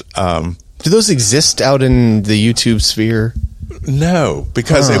 and. Do those exist out in the YouTube sphere? No,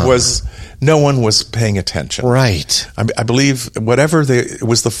 because no one was paying attention. Right. I believe it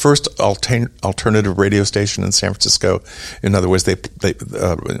was the first alternative radio station in San Francisco. In other words,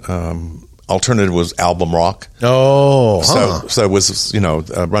 alternative was album rock. Oh, so it was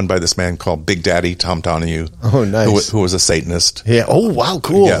run by this man called Big Daddy Tom Donahue. Oh, nice. Who was a Satanist. Yeah. Oh, wow,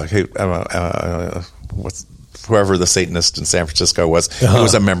 cool. Yeah. Whoever the Satanist in San Francisco was, he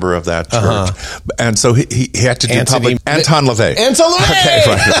was a member of that church, and so he had to do Anton LaVey. Anton LaVey. Okay,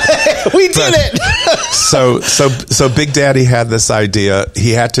 right. We did it. So Big Daddy had this idea.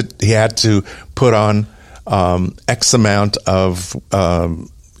 He had to put on X amount of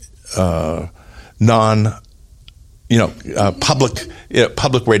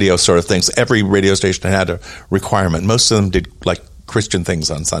public radio sort of things. Every radio station had a requirement. Most of them did like Christian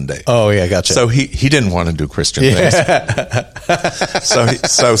things on Sunday. Oh yeah, gotcha. So he didn't want to do Christian things.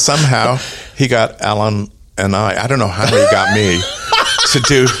 So somehow he got Alan and I don't know how he got me to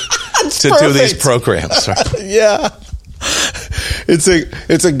do these programs. Right? Yeah.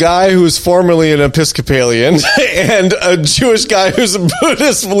 It's a guy who's formerly an Episcopalian and a Jewish guy who's a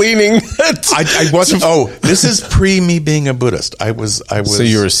Buddhist leaning. I wasn't. Oh, this is pre me being a Buddhist. I was. So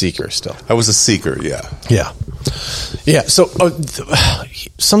you were a seeker still. I was a seeker. Yeah. Yeah. So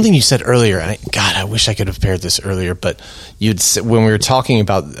something you said earlier, and I wish I could have paired this earlier, but when we were talking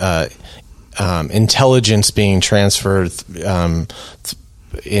about intelligence being transferred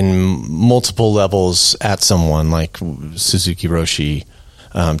in multiple levels at someone, like Suzuki Roshi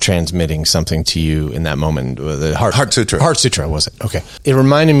transmitting something to you in that moment. The Heart Sutra. Heart Sutra, was it? Okay. It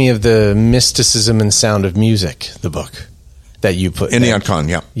reminded me of the Mysticism and Sound of Music, the book that you put in Neon Con,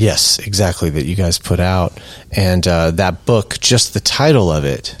 yeah. Yes, exactly, that you guys put out. And that book, just the title of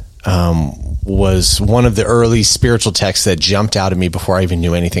it, was one of the early spiritual texts that jumped out at me before I even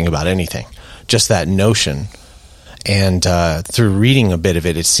knew anything about anything. Just that notion. And through reading a bit of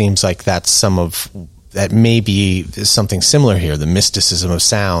it, it seems like that may be something similar here, the mysticism of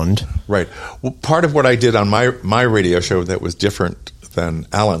sound. Right. Well, part of what I did on my radio show that was different than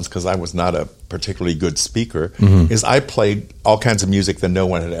Alan's, because I was not a particularly good speaker, Mm-hmm. is I played all kinds of music that no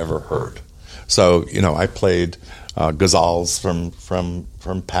one had ever heard. So, I played ghazals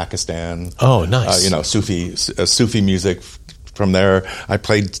from Pakistan. Oh, nice. Sufi music from there. I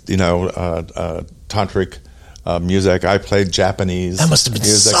played, tantric music. I played Japanese. That must have been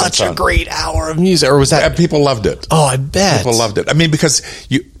music such and a fun. great hour of music. Or was that? People loved it. Oh, I bet. People loved it. I mean, because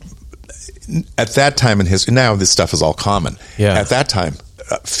at that time in history, now this stuff is all common. Yeah. At that time,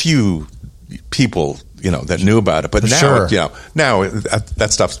 few people, that knew about it. But now, Sure. now that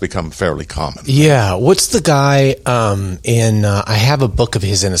stuff's become fairly common. Yeah. What's the guy I have a book of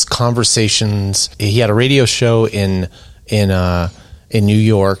his in his Conversations. He had a radio show in New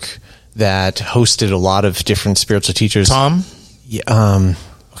York that hosted a lot of different spiritual teachers. Tom? Yeah,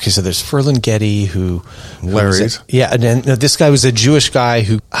 okay, so there's Ferlinghetti who Larry. And then this guy was a Jewish guy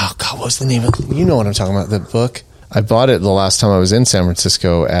who, oh God, what was the name of it? You know what I'm talking about, the book? I bought it the last time I was in San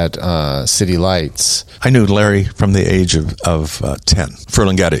Francisco at City Lights. I knew Larry from the age of 10.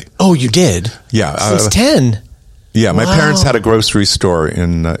 Ferlinghetti. Oh, you did? Yeah. Since 10? Yeah, my Wow. parents had a grocery store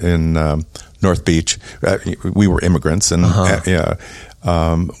in North Beach. We were immigrants, and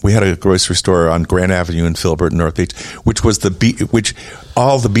we had a grocery store on Grand Avenue in Filbert, North Beach, which was which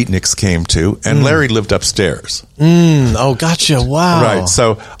all the beatniks came to, and Larry lived upstairs. Oh, gotcha. Wow. Right.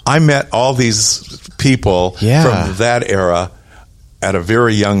 So I met all these people from that era at a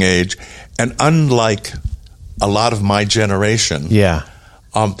very young age, and unlike a lot of my generation,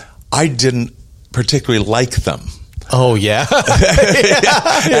 I didn't particularly like them. Oh, yeah.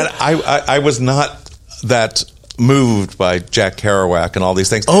 And I was not that moved by Jack Kerouac and all these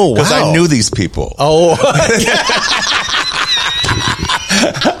things. Oh, wow. Because I knew these people. Oh,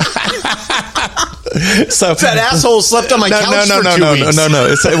 so that asshole slept on my couch for 2 weeks. No.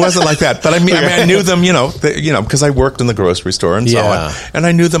 It wasn't like that. But I mean, I knew them, because I worked in the grocery store and so on. And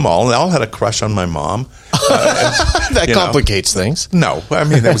I knew them all. And they all had a crush on my mom. That complicates things. No, I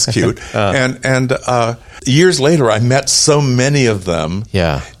mean, that was cute. And years later, I met so many of them.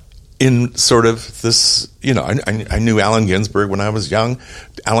 Yeah. In sort of this, I knew Allen Ginsberg when I was young.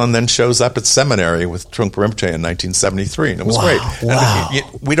 Allen then shows up at seminary with Trungpa Rinpoche in 1973, and it was great. Wow.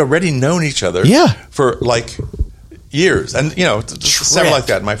 And we'd already known each other for like years. And, several like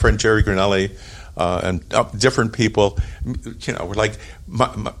that. My friend Jerry Grinelli and different people, were like,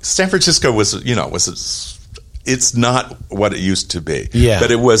 San Francisco was it's not what it used to be. Yeah.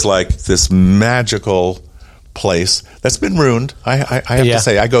 But it was like this magical place that's been ruined. I have to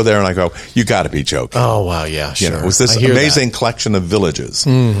say, I go there and I go, you got to be joking. Oh, wow, yeah, sure. It was this amazing collection of villages.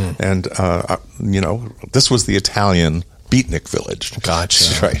 Mm-hmm. And, this was the Italian beatnik village.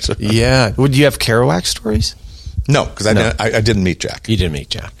 Gotcha. Right. Yeah. Would you have Kerouac stories? No, because I didn't meet Jack. You didn't meet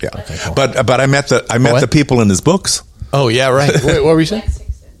Jack. Yeah. Okay, cool. But I met the people in his books. Oh, yeah, right. What were you saying?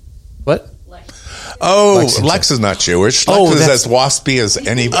 What? Oh, Lexington. Lex is not Jewish. Lex is as waspy as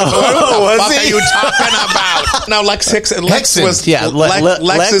any. What the fuck are you talking about? No, Lex was. Yeah,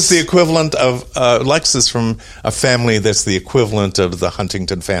 Lex is the equivalent of. Lex is from a family that's the equivalent of the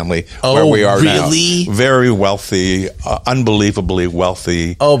Huntington family, where we are really? now. Very wealthy, unbelievably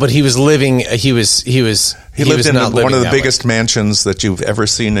wealthy. Oh, but he was living. He lived in one of the biggest mansions that you've ever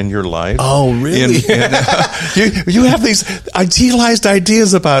seen in your life. Oh, really? You have these idealized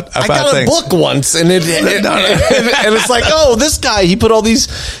ideas about I got things. a book once, and and it's like, oh, this guy,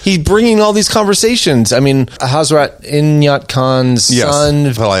 he's bringing all these conversations. I mean, Hazrat Inyat Khan's son.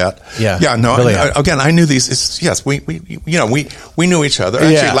 Vilayat. Yeah. No, Vilayat. again, I knew these. Yes, we knew each other.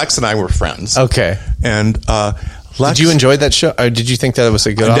 Actually, Lex and I were friends. Okay. And, Lex, did you enjoy that show? Or did you think that it was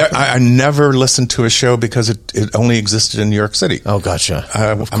a good offer? I never listened to a show because it only existed in New York City. Oh, gotcha.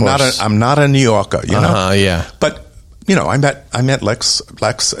 I'm not a New Yorker, Yeah. But I met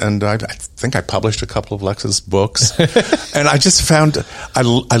Lex, and I think I published a couple of Lex's books, and I just found I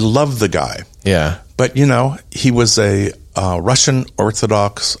love the guy. Yeah. But he was a Russian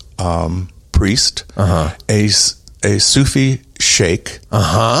Orthodox priest, a Sufi sheikh,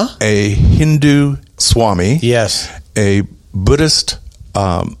 a Hindu Swami, yes, a Buddhist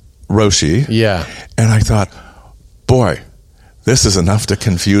Roshi, and I thought, boy, this is enough to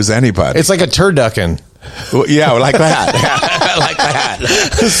confuse anybody. It's like a turducken. Well, yeah, like that. Like that.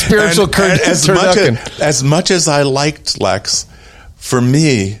 Spiritual turducken. As much as I liked Lex, for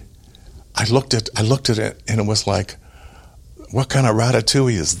me, I looked at it and it was like, what kind of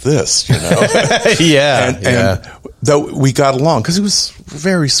ratatouille is this? And though we got along, because he was a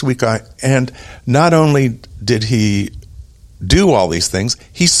very sweet guy, and not only did he do all these things,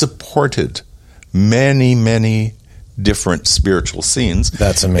 he supported many, many different spiritual scenes.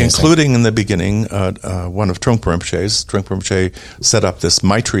 That's amazing. Including in the beginning, one of Trungpa Rinpoche's. Trungpa Rinpoche set up this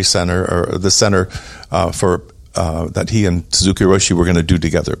Maitri Center, or the center for that he and Suzuki Roshi were going to do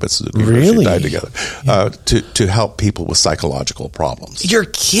together, but Suzuki Roshi died together, to help people with psychological problems. You're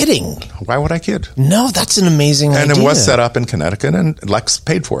kidding. Why would I kid? No, that's an amazing idea. And it was set up in Connecticut, and Lex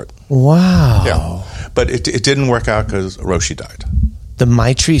paid for it. Wow. Yeah. But it didn't work out because Roshi died. The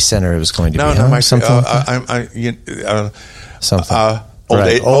Maitri Center was going to be something. Something.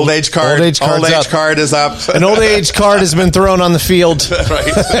 Old age card. Old age card is up. An old age card has been thrown on the field.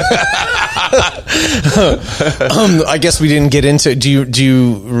 Right. I guess we didn't get into. Do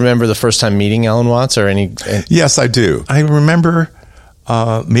you remember the first time meeting Alan Watts or any? Yes, I do. I remember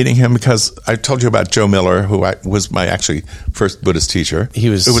meeting him because I told you about Joe Miller, who was my actually first Buddhist teacher. It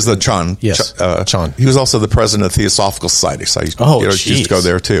was the Chan. Yes, Chan. He was also the president of the Theosophical Society, so I used to go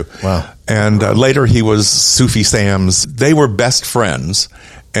there too. Wow. And later he was Sufi Sam's. They were best friends,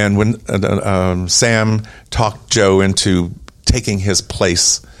 and when Sam talked Joe into taking his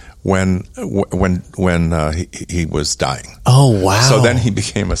place when he was dying. Oh wow! So then he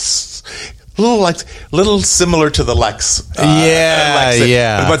became a little similar to the Lex.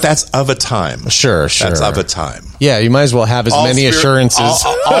 Yeah. But that's of a time. Sure. That's of a time. Yeah, you might as well have as many assurances.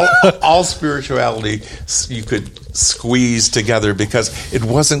 All spirituality you could squeeze together because it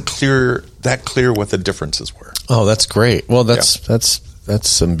wasn't that clear what the differences were. Oh, that's great. Well, that's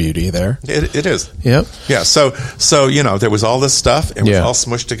some beauty there. It is. Yep. Yeah. So there was all this stuff. It was all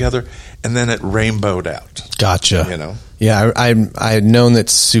smushed together, and then it rainbowed out. Gotcha. Yeah, I had known that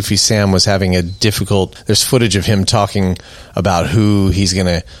Sufi Sam was having a difficult. There's footage of him talking about who's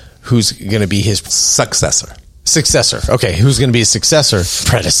gonna be his successor. Okay, who's going to be his successor?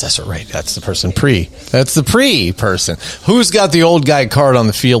 Predecessor, right? That's the person. That's the person. Who's got the old guy card on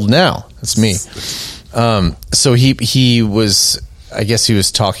the field now? That's me. So he was. I guess he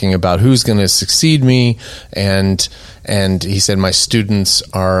was talking about who's going to succeed me, and he said my students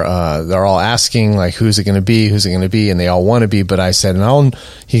are they're all asking like who's it going to be, and they all want to be, but I said I'll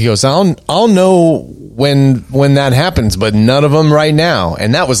know when that happens, but none of them right now,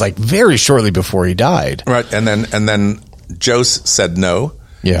 and that was like very shortly before he died. Right, and then Joe said no.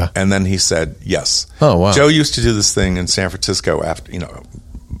 Yeah, and then he said yes. Oh wow! Joe used to do this thing in San Francisco after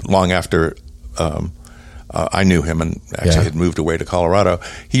long after. I knew him and actually had moved away to Colorado.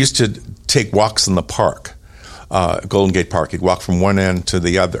 He used to take walks in the park, Golden Gate Park. He'd walk from one end to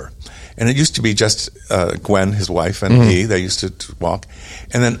the other. And it used to be just Gwen, his wife, and he. They used to walk.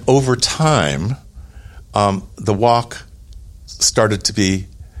 And then over time, the walk started to be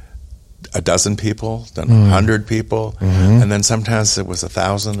a dozen people, then 100 people, and then sometimes it was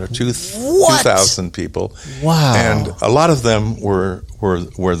 1,000 or 2,000 people. Wow! And a lot of them were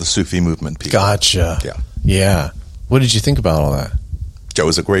the Sufi movement people. Gotcha. Yeah. What did you think about all that? Joe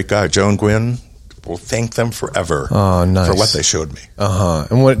was a great guy. Joe and Gwen will thank them forever. Oh, nice. For what they showed me.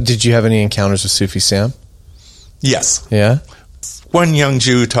 And what did you have any encounters with Sufi Sam? Yes. Yeah. One young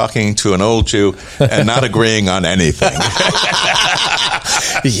Jew talking to an old Jew and not agreeing on anything.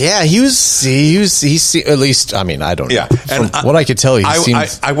 Yeah, he was at least. I mean, I don't know. Yeah, From what I could tell,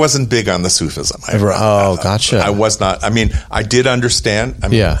 I wasn't big on the Sufism. Gotcha. I was not. I mean, I did understand.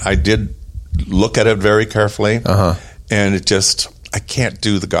 I did look at it very carefully, and it just I can't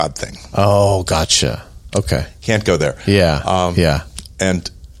do the God thing. Oh, gotcha. Okay, can't go there. Yeah,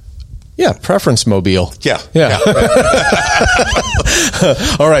 and. Yeah, preference mobile. Yeah.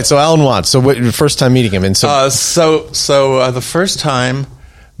 All right, so Alan Watts. So what, first time meeting him, and so the first time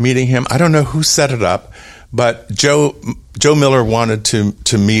meeting him, I don't know who set it up, but Joe Miller wanted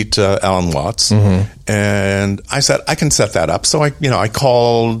to meet Alan Watts, and I said I can set that up. So I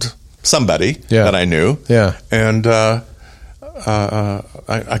called somebody that I knew, and I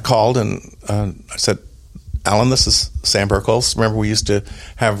called and I said, Alan, this is Sam Burkholz. Remember, we used to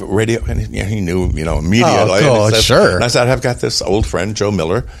have radio, and he knew, immediately. Oh, sure. And I said, I've got this old friend, Joe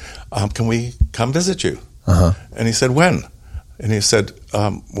Miller. Can we come visit you? And he said, when? And he said,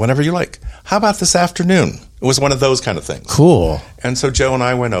 whenever you like. How about this afternoon? It was one of those kind of things. Cool. And so Joe and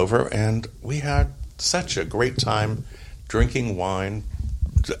I went over, and we had such a great time drinking wine.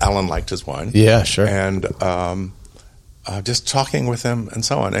 Alan liked his wine. Yeah, sure. And just talking with him and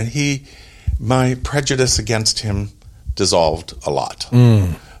so on. And my prejudice against him dissolved a lot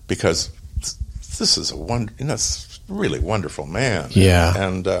because this is really wonderful man. Yeah.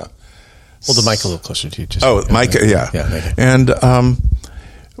 And hold the mic a little closer to you. Mike, yeah. And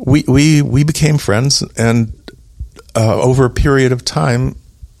we became friends, and over a period of time,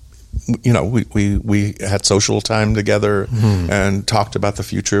 we had social time together and talked about the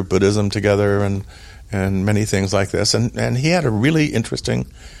future of Buddhism together, and many things like this. And he had a really interesting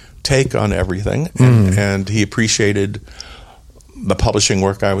take on everything, and he appreciated the publishing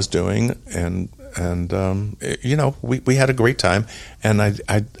work I was doing, and we had a great time. And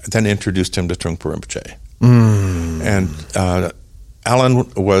I then introduced him to Trungpa Rinpoche. And Alan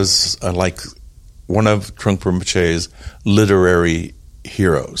was like one of Trungpa Rinpoche's literary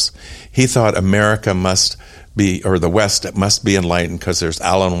heroes. He thought America must be, or the West must be enlightened because there's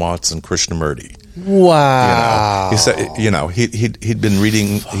Alan Watts and Krishnamurti. Wow. He said, he'd been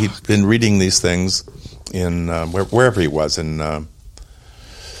reading these things in wherever he was in the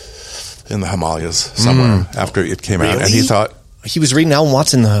Himalayas somewhere after it came out, and he thought he was reading Alan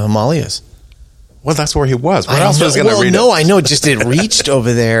Watts in the Himalayas. Well, that's where he was. Where else was he going to read it? No, I know. Just it reached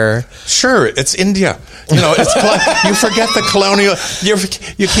over there. Sure, it's India. It's you forget the colonial.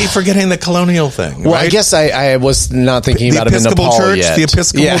 You keep forgetting the colonial thing. Well, right? I guess I was not thinking about it in Nepal Church, yet. The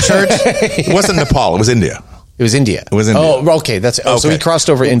Episcopal Church. It wasn't Nepal. It was India. It was India. Oh, okay. So he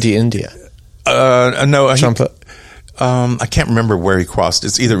crossed over into India. No, I can't remember where he crossed.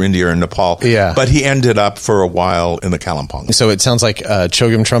 It's either India or Nepal. Yeah. But he ended up for a while in the Kalimpong. So it sounds like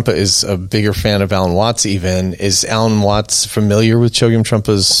Chogyam Trungpa is a bigger fan of Alan Watts even. Is Alan Watts familiar with Chogyam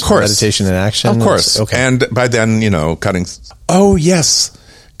Trungpa's meditation in action? Of course. Okay. And by then, cutting... Oh, yes.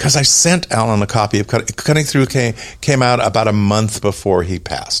 Because I sent Alan a copy of Cutting Through came out about a month before he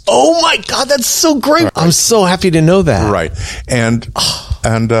passed. Oh, my God. That's so great. Right. I'm so happy to know that. Right. And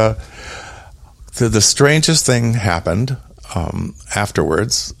the strangest thing happened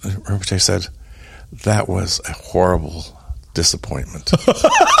afterwards. Rinpoche said, that was a horrible disappointment.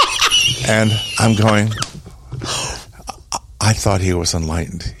 And I'm going, I thought he was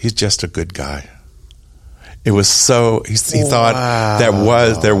enlightened. He's just a good guy. It was so, he thought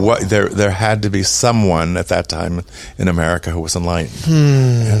there had to be someone at that time in America who was enlightened.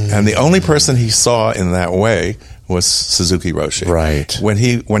 And the only person he saw in that way was Suzuki Roshi. Right.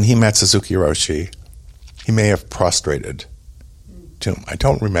 When he met Suzuki Roshi, he may have prostrated to him. I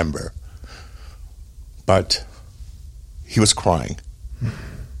don't remember. But he was crying.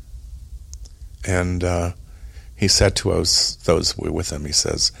 And he said to those who were with him, he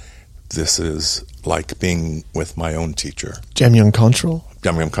says, this is like being with my own teacher. Jamyang Kongtrul?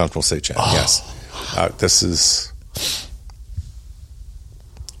 Jamyang Kongtrul Sechen, yes. This is,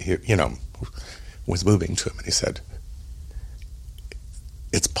 was moving to him, and he said,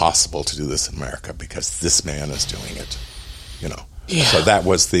 it's possible to do this in America because this man is doing it, Yeah. So that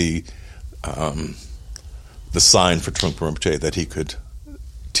was the sign for Trungpa Rinpoche that he could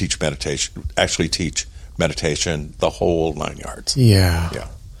teach meditation, the whole 9 yards. Yeah. Yeah.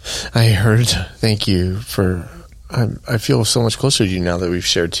 I heard, thank you for, I feel so much closer to you now that we've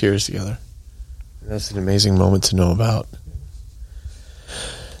shared tears together. That's an amazing moment to know about.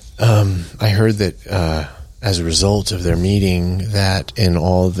 I heard that as a result of their meeting, that in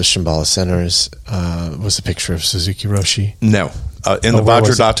all the Shambhala centers was a picture of Suzuki Roshi. No. In the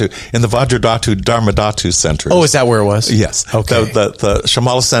Vajradhatu Dharmadhatu centers. Oh, is that where it was? Yes. Okay. The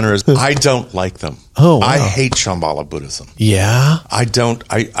Shambhala centers, I don't like them. Oh, wow. I hate Shambhala Buddhism. Yeah? I don't,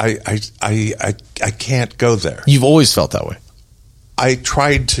 I can't go there. You've always felt that way. I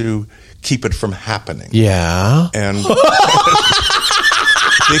tried to keep it from happening. Yeah? And...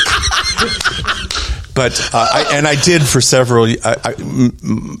 But I did for several.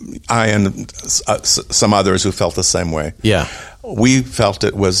 I and some others who felt the same way. Yeah, we felt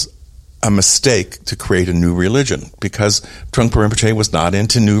it was a mistake to create a new religion because Trungpa Rinpoche was not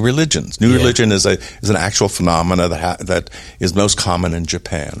into new religions. New religion is an actual phenomena that is most common in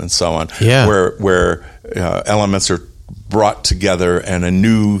Japan and so on. Yeah, where elements are brought together and a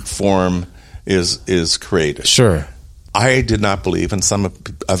new form is created. Sure. I did not believe, and some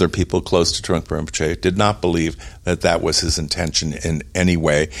other people close to Trungpa Rinpoche did not believe that was his intention in any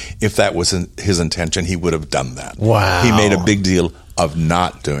way. If that was his intention, he would have done that. Wow. He made a big deal of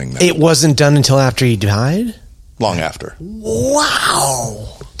not doing that. It wasn't done until after he died? Long after. Wow.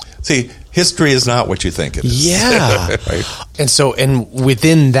 See, history is not what you think it is. Yeah. Right? And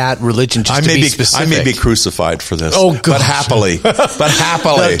within that religion, just to be specific. I may be crucified for this. Oh, God. But happily.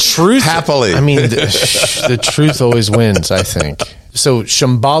 The truth. Happily. I mean, the truth always wins, I think. So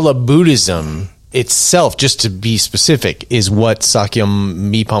Shambhala Buddhism itself, just to be specific, is what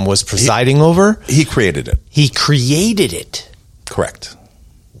Sakyam Mipam was presiding over? He created it. He created it. Correct.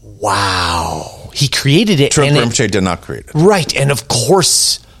 Wow. He created it. Trungpa Rinpoche did not create it. Right. And of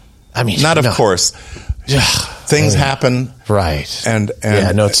course... Of course. Things happen. Right. And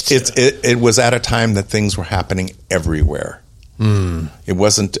it was at a time that things were happening everywhere. It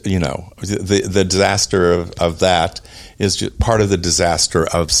wasn't, the disaster of that is just part of the disaster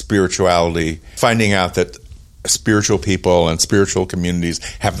of spirituality, finding out that spiritual people and spiritual communities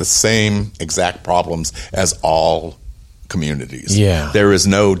have the same exact problems as all communities. Yeah. There is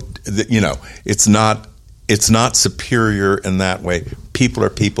no, it's not superior in that way. People are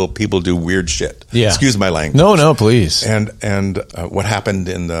people. People do weird shit. Yeah. Excuse my language. No, please. And what happened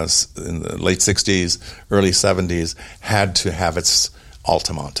in the late 60s, early 70s had to have its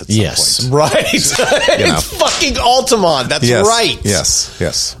Altamont at some point. Right. It's fucking Altamont. That's right.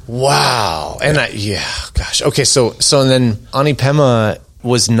 Yes. Wow. And gosh. Okay, so then Ani Pema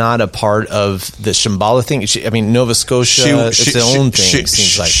was not a part of the Shambhala thing. Nova Scotia, it's its own thing.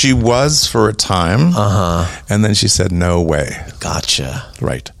 Seems like she was for a time, and then she said, "No way." Gotcha.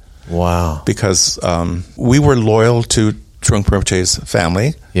 Right. Wow. Because we were loyal to Trungpa Rinpoche's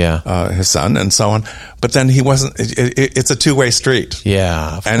family, his son, and so on. But then he wasn't. It's a two-way street.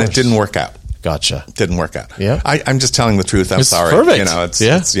 Yeah, of and course. it didn't work out. Gotcha. Didn't work out. Yeah. I'm just telling the truth. I'm sorry. Perfect.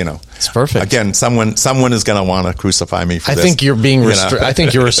 It's perfect. Again, someone is going to want to crucify me for this. I think you're being I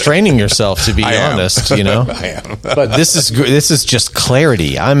think you're restraining yourself, to be honest, I am. But this is just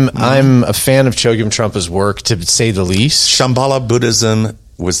clarity. I'm a fan of Chogyam Trungpa's work, to say the least. Shambhala Buddhism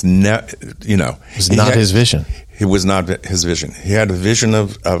was not his vision. It was not his vision. He had a vision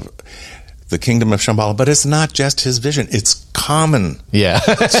of the kingdom of Shambhala, but it's not just his vision. It's common. Yeah.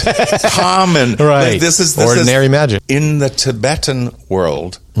 Common. Right. This is ordinary magic. In the Tibetan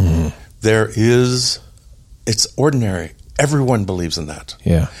world, it's ordinary. Everyone believes in that.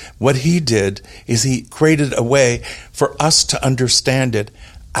 Yeah. What he did is he created a way for us to understand it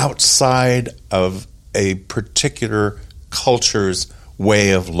outside of a particular culture's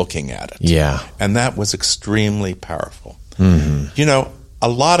way of looking at it. Yeah. And that was extremely powerful. Mm-hmm. A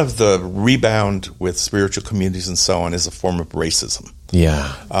lot of the rebound with spiritual communities and so on is a form of racism.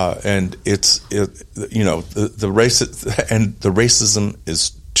 Yeah. And the racism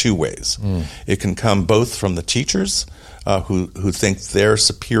is two ways. It can come both from the teachers who think they're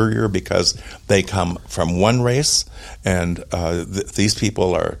superior because they come from one race, and these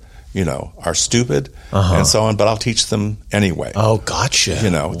people are stupid and so on, but I'll teach them anyway. Oh, gotcha.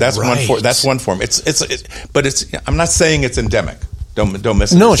 That's right. That's one form. But I'm not saying it's endemic. Don't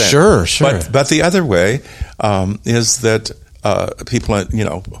misunderstand. No, sure. But the other way is that people,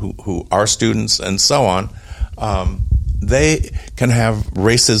 who are students and so on, they can have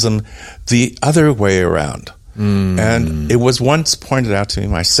racism the other way around. And it was once pointed out to me,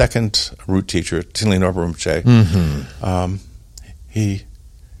 my second root teacher, Tinley Norpa Rinpoche, he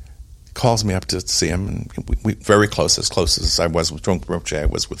calls me up to see him, and we very close as I was with Trungpa Rinpoche, I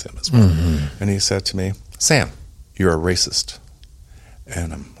was with him as well. And he said to me, "Sam, you're a racist."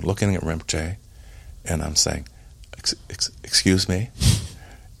 And I'm looking at Rinpoche, and I'm saying, "Excuse me?"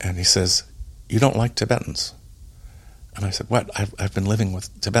 And he says, "You don't like Tibetans?" And I said, "What? I've been living with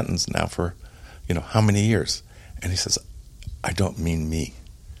Tibetans now for, how many years?" And he says, "I don't mean me.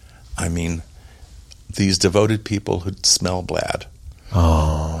 I mean these devoted people who smell bad.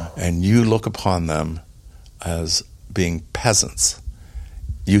 Oh. And you look upon them as being peasants.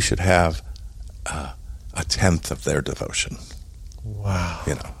 You should have a tenth of their devotion." Wow.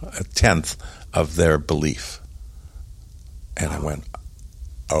 A tenth of their belief. And I went,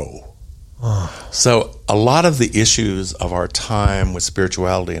 oh. So a lot of the issues of our time with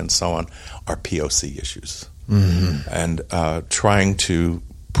spirituality and so on are POC issues. And trying to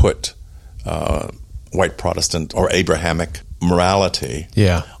put white Protestant or Abrahamic morality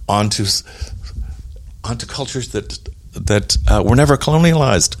onto cultures that were never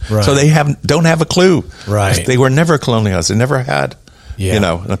colonialized. Right. So they don't have a clue. Right. They were never colonialized. They never had,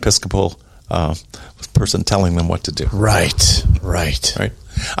 an Episcopal person telling them what to do. Right.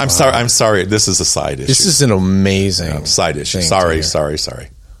 I'm sorry. This is a side issue. This is an amazing side issue. Sorry.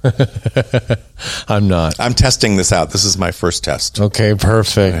 I'm not. I'm testing this out. This is my first test. Okay,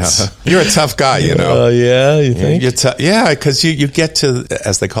 perfect. Yeah. You're a tough guy, yeah, you think? Because you get to,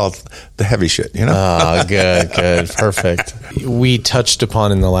 as they call it, the heavy shit, Good. Perfect. We touched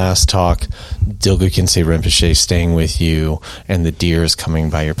upon in the last talk Dilgo Khyentse Rinpoche staying with you and the deers coming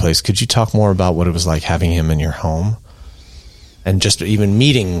by your place. Could you talk more about what it was like having him in your home? And just even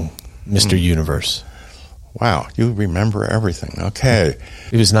meeting Mr. Universe. Wow, you remember everything. Okay.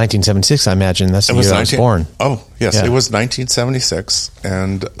 It was 1976, I imagine. That's the year I was born. Oh, yes. Yeah. It was 1976.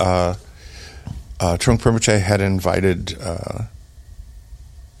 And Trungpa Rinpoche had invited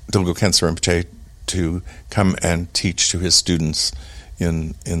Dilgo Khyentse Rinpoche to come and teach to his students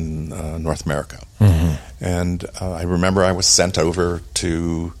in North America. And I remember I was sent over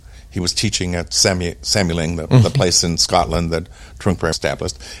to he was teaching at Samueling, the place in Scotland that Trungpa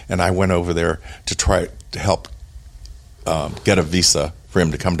established, and I went over there to try to help get a visa for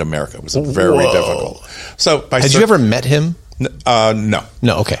him to come to America. It was very difficult. So, had you ever met him? No.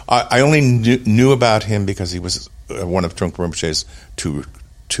 No, okay. I only knew about him because he was one of Trungpa Rinpoche's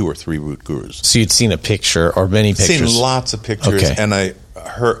two or three root gurus. So you'd seen a picture or many pictures? Seen lots of pictures, okay. And I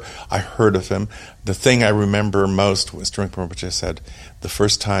heard of him. The thing I remember most was Trungpa Rinpoche said the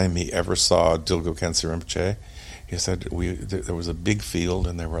first time he ever saw Dilgo Khyentse Rinpoche, he said there was a big field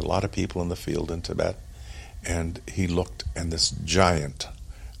and there were a lot of people in the field in Tibet, and he looked and this giant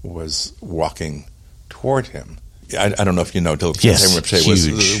was walking toward him. I don't know if you know, Dilgo Khyentse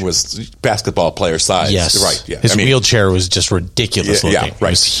Rinpoche was basketball player size. Yes. Right. Yeah. His wheelchair was just ridiculous looking. Yeah, right. It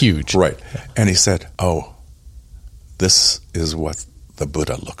was huge. Right. And he said, "Oh, this is what the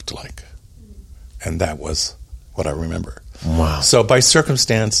Buddha looked like." And that was what I remember. Wow. So by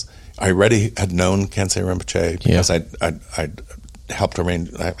circumstance, I already had known Khyentse Rinpoche because I'd helped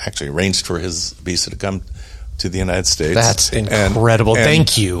I actually arranged for his visa to come to the United States. That's incredible.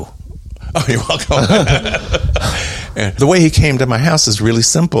 Thank you. Oh, you're welcome. And the way he came to my house is really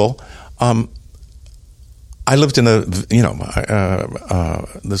simple. I lived in this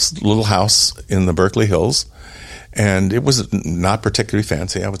little house in the Berkeley Hills, and it was not particularly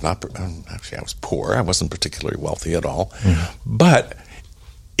fancy. I was poor. I wasn't particularly wealthy at all, but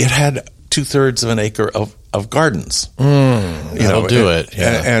it had 2/3 of an acre of gardens. That'll do it.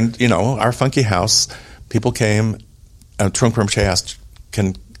 Yeah. And our funky house. People came, and Trungpa Rinpoche asked,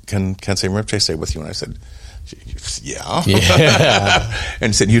 "Can Khyentse Rinpoche stay with you?" And I said, yeah.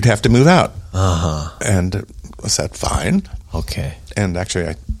 And he said, "You'd have to move out." And I said, "Fine." Okay. And actually,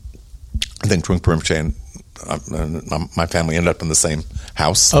 I think Trungpa Rinpoche and my family ended up in the same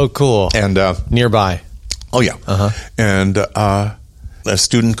house. Oh, cool. And nearby. Oh, yeah. And the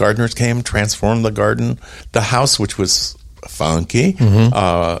student gardeners came, transformed the garden. The house, which was funky,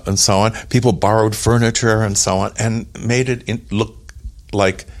 and so on. People borrowed furniture and so on, and made it look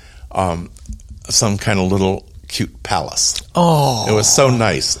like some kind of little cute palace. Oh, it was so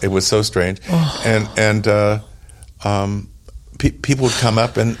nice. It was so strange, and people would come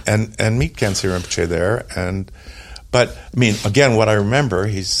up and meet Khyentse Rinpoche there. But I mean, again, what I remember,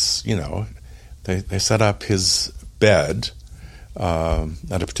 he's they set up his bed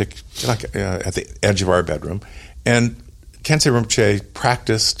at a particular at the edge of our bedroom, and Khyentse Rinpoche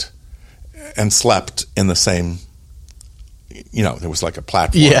practiced and slept in the same. There was like a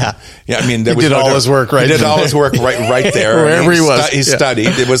platform. Yeah. I mean, he did all his work right. He did all his work right there. Wherever he was. He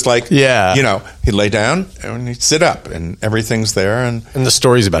studied. It was like, he'd lay down and he'd sit up, and everything's there. And the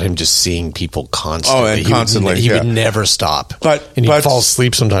stories about him just seeing people constantly. Oh, and constantly. He would never stop. And he'd fall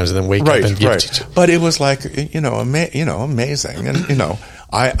asleep sometimes and then wake up and give it. But it was like, amazing. And,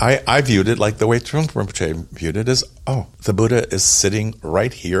 I viewed it like the way Trungpa Rinpoche viewed it as, the Buddha is sitting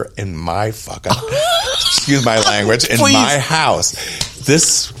right here in my fucking, excuse my language, in my house.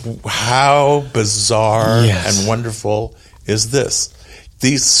 How bizarre and wonderful is this?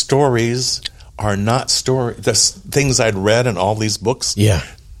 These stories are not the things I'd read in all these books. Yeah.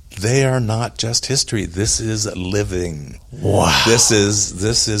 They are not just history. This is living. Wow. This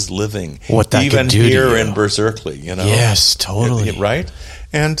is living. What that even could do here to you. in Berserkly, Yes, totally. Right?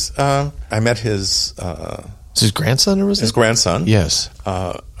 And I met his grandson, or was it? His grandson. Yes.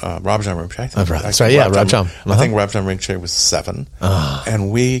 Rabjam Rinpoche. I think. That's right, yeah, Rabjam. I think Rabjam Rinpoche was 7.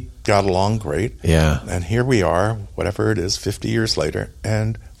 And we got along great. Yeah. And here we are, whatever it is, 50 years later,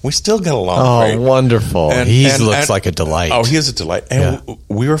 and we still get along great. Oh, wonderful. He looks like a delight. Oh, he is a delight. And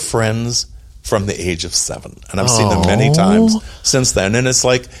we were friends from the age of 7. And I've seen him many times since then. And it's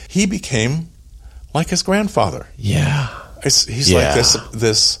like he became like his grandfather. Yeah. He's like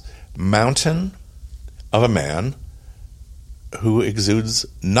this mountain of a man who exudes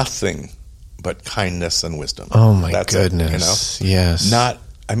nothing but kindness and wisdom. Oh, my goodness. Yes.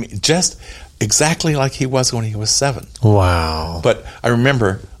 Just exactly like he was when he was 7. Wow. But I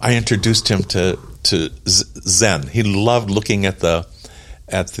remember I introduced him to Zen. He loved looking at the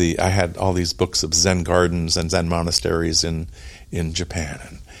I had all these books of Zen gardens and Zen monasteries in Japan,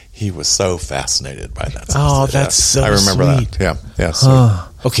 and he was so fascinated by that. Oh, that's so I remember sweet. that. Yeah.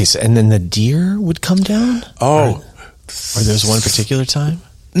 Okay, so and then the deer would come down? Oh. Or there was one particular time?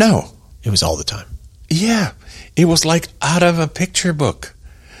 No. It was all the time. Yeah. It was like out of a picture book.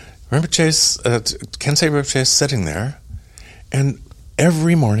 Khyentse Rinpoche is sitting there, and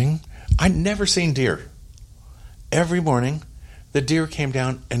every morning, I'd never seen deer. Every morning, the deer came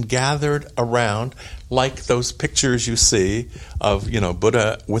down and gathered around like those pictures you see of,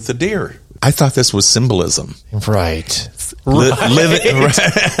 Buddha with the deer. I thought this was symbolism. Right. That's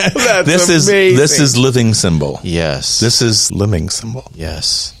this amazing. is living symbol. Yes. This is living symbol.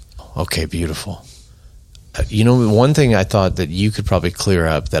 Yes. Okay, beautiful. One thing I thought that you could probably clear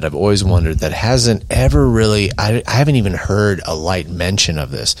up that I've always wondered that hasn't ever really, I haven't even heard a light mention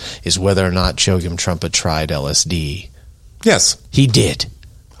of this, is whether or not Chogyam Trungpa tried LSD. Yes, He did.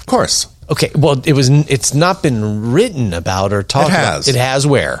 of course. Okay, well, it's not been written about or talked about. It has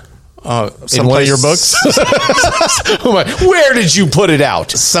where? In one of your books? Where did you put it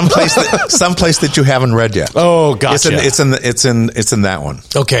out? Someplace that you haven't read yet. Oh, gotcha. It's in that one.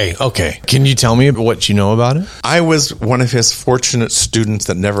 Okay. Can you tell me what you know about it? I was one of his fortunate students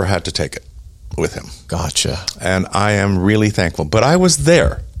that never had to take it with him. Gotcha. And I am really thankful. But I was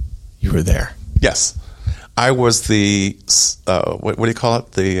there. You were there. Yes. I was the, what do you call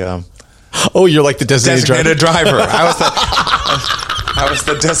it? The you're like the designated driver. I was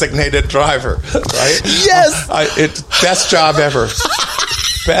the designated driver, right? Yes. Best job ever.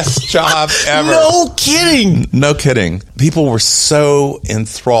 Best job ever. No kidding. No kidding. People were so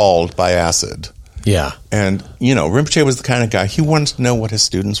enthralled by acid. Yeah. And, Rinpoche was the kind of guy, he wanted to know what his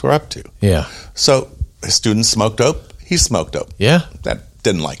students were up to. Yeah. So his students smoked dope. He smoked dope. Yeah. That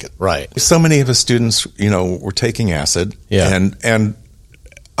didn't like it. Right. So many of his students, were taking acid. Yeah. And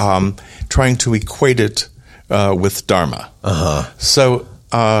trying to equate it with Dharma. Uh-huh. So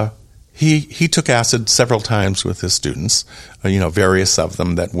he took acid several times with his students. Various of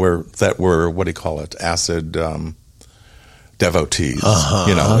them that were what do you call it? Acid devotees.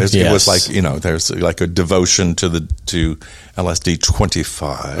 Uh-huh. It was like there's like a devotion to LSD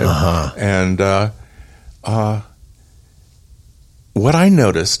 25. Uh-huh. And what I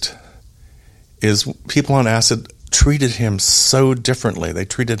noticed is people on acid treated him so differently. They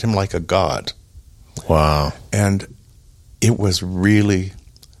treated him like a god. Wow. And it was really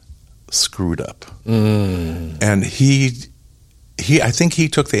screwed up. And I think he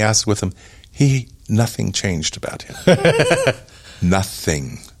took the acid with him. Nothing changed about him.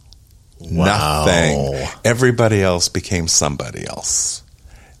 Nothing. Wow. Nothing. Everybody else became somebody else.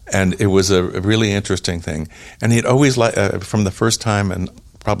 And it was a really interesting thing. And he'd always, from the first time and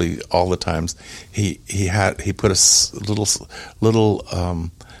probably all the times, he put a little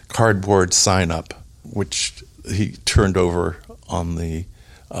cardboard sign up, which he turned over on the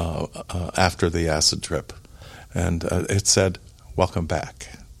after the acid trip, and it said, "Welcome back."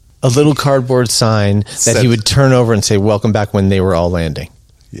 A little cardboard sign that he would turn over and say, "Welcome back," when they were all landing.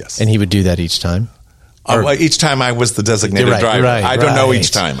 Yes, and he would do that each time. Each time I was the designated driver. I don't know each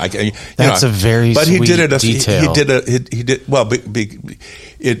time. That's a very but sweet he did it. Detail. He did well.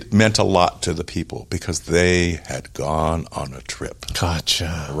 It meant a lot to the people because they had gone on a trip.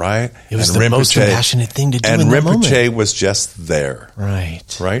 Gotcha. Right. It was the most compassionate thing to do. And in that Rinpoche moment. was just there. Right.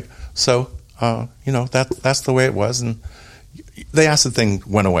 Right. So that's the way it was, and the acid thing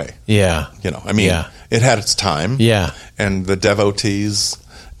went away. Yeah. It had its time. Yeah. And the devotees.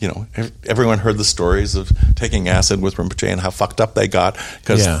 Everyone heard the stories of taking acid with Rinpoche and how fucked up they got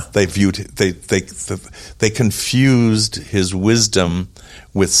because they confused his wisdom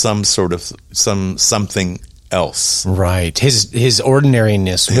with something else. Right. His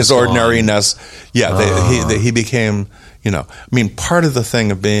ordinariness. His ordinariness. Yeah. He became. Part of the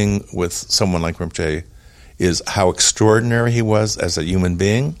thing of being with someone like Rinpoche is how extraordinary he was as a human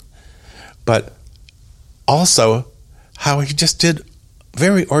being, but also how he just did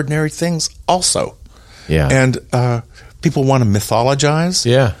very ordinary things also. Yeah. And people want to mythologize.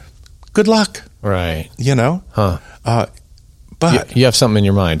 Yeah. Good luck. Right. Huh. But you have something in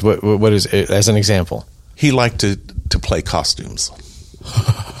your mind. What is it, as an example? He liked to play costumes.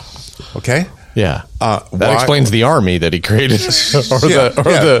 Okay? Yeah. That explains the army that he created.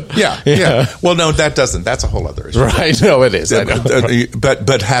 Yeah. Well, no, that doesn't. That's a whole other issue. Right. No, it is. I know.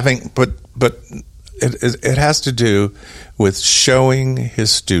 But it has to do with showing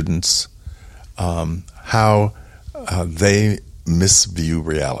his students how they misview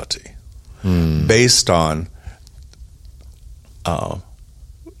reality based on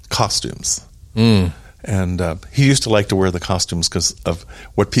costumes. And he used to like to wear the costumes because of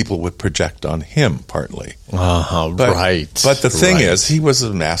what people would project on him, partly. Right. But the thing is, he was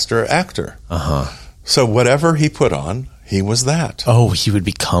a master actor. So whatever he put on, he was that. Oh, he would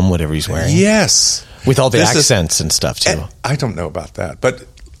become whatever he's wearing. Yes. With all the accents and stuff too. I don't know about that, but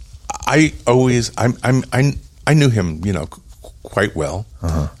I knew him, quite well.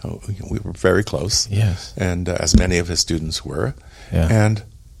 We were very close. Yes. And as many of his students were. Yeah. And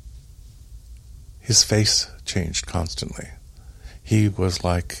his face changed constantly. He was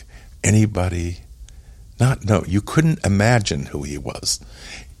like anybody. You couldn't imagine who he was.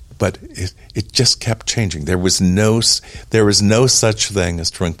 but it just kept changing. There was no such thing as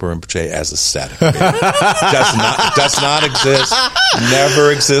Trungpa Rinpoche as a static being. does not exist.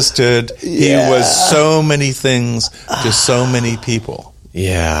 Never existed. He was so many things to so many people.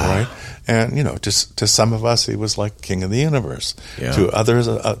 Yeah. Right. And just to some of us, he was like king of the universe. Yeah. To others,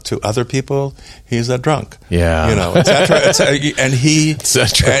 to other people, he's a drunk. Yeah. Etc. And he,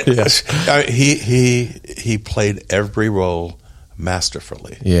 he played every role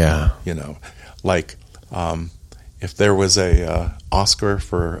masterfully. Yeah. Like if there was a Oscar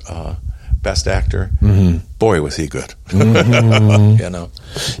for Best Actor, boy was he good.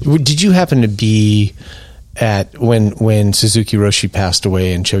 Did you happen to be at when Suzuki Roshi passed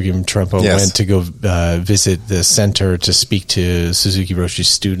away and Chogyam Trungpa went to go visit the center to speak to Suzuki Roshi's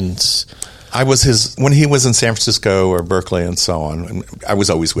students? I was when he was in San Francisco or Berkeley and so on. I was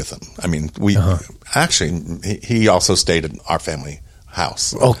always with him. I mean, actually, he also stayed in our family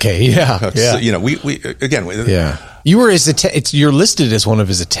house. Okay, yeah. So, we again. You were you're listed as one of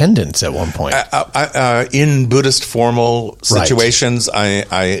his attendants at one point. In Buddhist formal situations,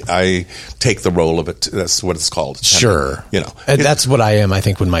 I take the role of it. That's what it's called. Sure. And that's what I am, I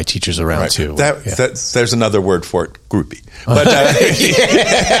think, when my teacher's around too. There's another word for it, groupie. But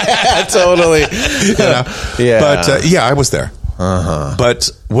totally. But I was there.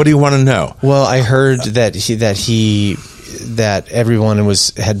 But what do you want to know? Well, I heard that everyone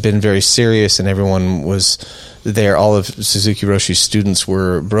had been very serious and everyone was there. All of Suzuki Roshi's students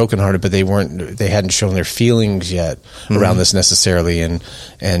were brokenhearted, but they hadn't shown their feelings yet around this necessarily. And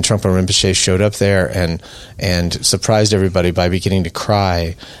Trungpa Rinpoche showed up there and surprised everybody by beginning to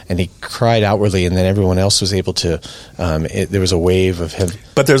cry. And he cried outwardly, and then everyone else was able to. There was a wave of him.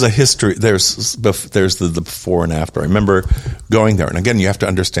 But there's a history. There's the before and after. I remember going there, and again, you have to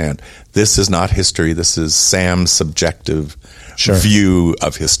understand this is not history. This is Sam's subjective view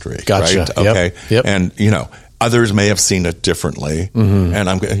of history. Gotcha. Right? Okay. Yep. And others may have seen it differently. And and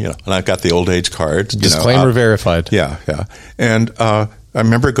I've got the old age card. Disclaimer verified. Yeah. And I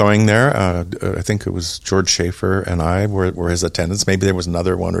remember going there. I think it was George Schaefer and I were his attendants. Maybe there was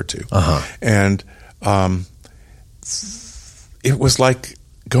another one or two. And it was like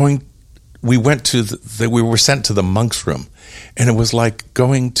going. We went to we were sent to the monks' room, and it was like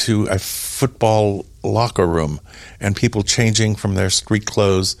going to a football locker room and people changing from their street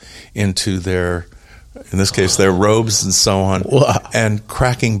clothes into their, in this case, their robes and so on, and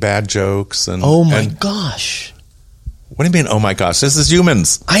cracking bad jokes. And gosh. What do you mean, oh my gosh? This is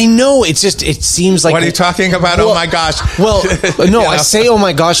humans. I know. It seems like... What are you talking about, oh my gosh? Well, no, I say oh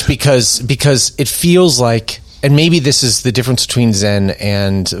my gosh because it feels like, and maybe this is the difference between Zen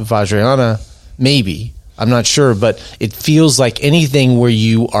and Vajrayana, maybe, I'm not sure, but it feels like anything where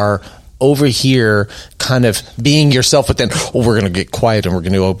you are over here kind of being yourself, but then, we're going to get quiet and we're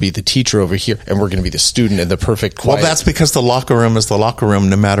going to be the teacher over here and we're going to be the student and the perfect quiet. Well, that's because the locker room is the locker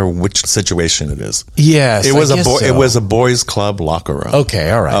room no matter which situation it is. Yes, it was a boys' club locker room. Okay,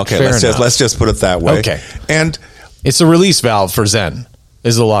 all right. Okay, let's just put it that way. Okay. And it's a release valve for Zen,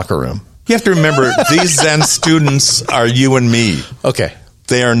 is the locker room. You have to remember, these Zen students are you and me. Okay.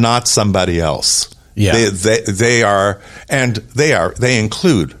 They are not somebody else. Yeah. They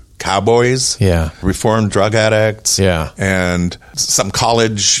include cowboys, reformed drug addicts, and some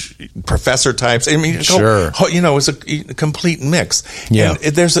college professor types. I mean, sure. It's a complete mix. Yeah.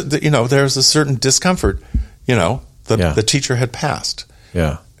 And there's a certain discomfort. The teacher had passed.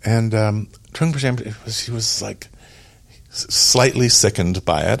 Yeah. And Trungpa, he was like slightly sickened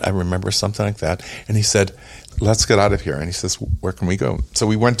by it. I remember something like that. And he said, "Let's get out of here." And he says, "Where can we go?" So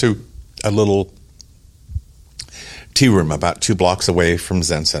we went to a little tea room about 2 blocks away from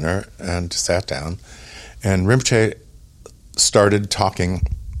Zen Center and sat down. And Rinpoche started talking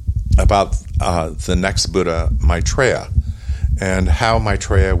about the next Buddha, Maitreya, and how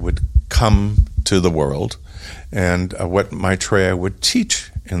Maitreya would come to the world and what Maitreya would teach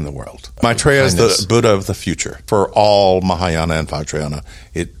in the world. Maitreya is the Buddha of the future. For all Mahayana and Vajrayana,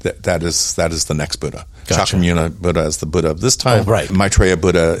 that is the next Buddha. Gotcha. Shakyamuni Buddha is the Buddha of this time. Oh, right. Maitreya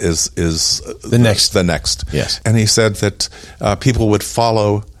Buddha is the next. Yes. And he said that people would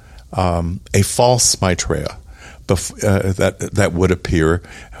follow a false Maitreya that would appear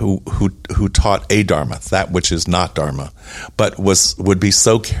who taught a Dharma, that which is not Dharma, but would be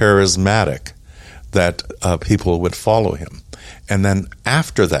so charismatic that people would follow him. And then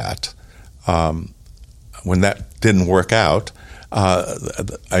after that, when that didn't work out,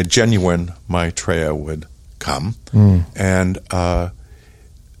 a genuine Maitreya would come, and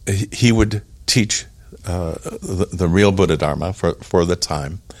he would teach the real Buddha Dharma for the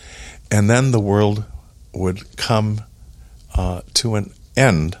time, and then the world would come to an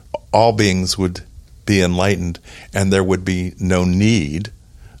end. all beings would be enlightened, and there would be no need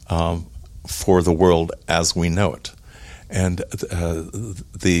for the world as we know it. And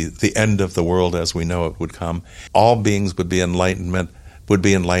the end of the world as we know it would come. All beings would be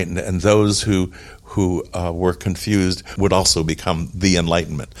enlightened, and those who were confused would also become the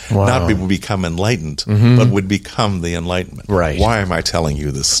enlightenment. Wow. Not people become enlightened, but would become the enlightenment. Right. Why am I telling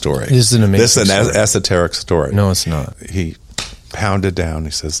you this story? This is an amazing This is an story. esoteric story. No, it's not. He pounded down.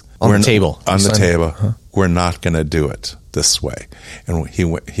 He says, On the table. On the Huh? table. We're not going to do it this way. And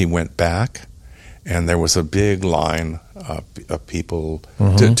he went back, and there was a big line of people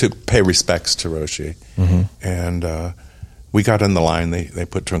to pay respects to Roshi. And we got in the line. They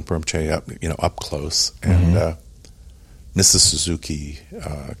put Trungpa Rinpoche up close, and Mrs. Suzuki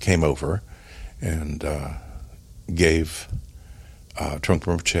came over and gave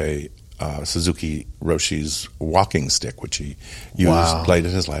Trungpa Rinpoche Suzuki Roshi's walking stick, which he used late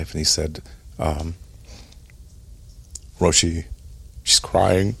in his life, and he said, Roshi, she's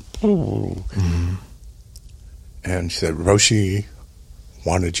crying. And she said, Roshi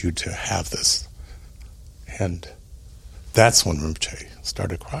wanted you to have this. And that's when Rinpoche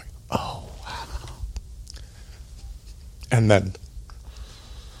started crying. Oh, wow. And then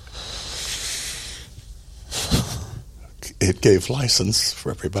it gave license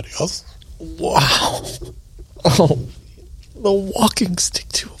for everybody else. Wow. Oh, the walking stick,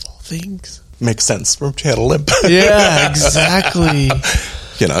 too, of all things. Makes sense. Rinpoche had a limp. Yeah, exactly.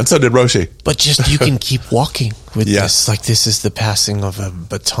 And so did Roshi. But just you can keep walking with this. Like this is the passing of a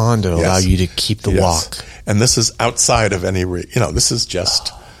baton to allow you to keep the walk. And this is outside of any, this is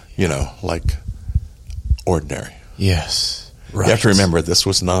just, like ordinary. Yes. Right. You have to remember, this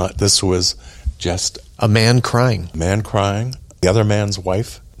was just a man crying. The other man's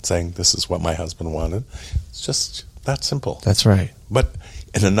wife saying, this is what my husband wanted. It's just that simple. That's right. But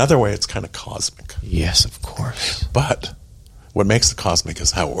in another way, it's kind of cosmic. Yes, of course. But what makes it cosmic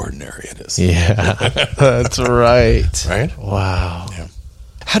is how ordinary it is. Yeah, that's right. Right? Wow. Yeah.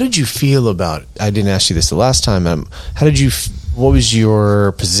 How did you feel about, I didn't ask you this the last time, what was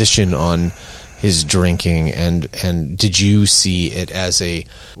your position on his drinking, and did you see it as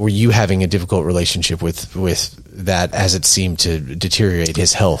were you having a difficult relationship with that as it seemed to deteriorate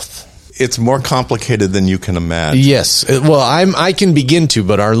his health? It's more complicated than you can imagine. Yes. Well, I can begin to,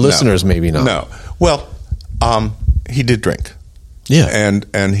 but our listeners maybe not. No. Well, he did drink. Yeah.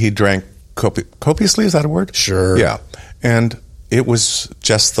 And he drank copiously, is that a word? Sure. Yeah. And it was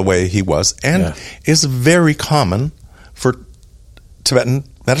just the way he was, and is very common for Tibetan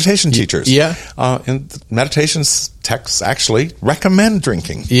meditation teachers. Yeah. And meditation texts actually recommend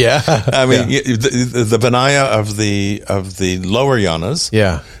drinking. Yeah. I mean, the Vinaya of the lower yanas.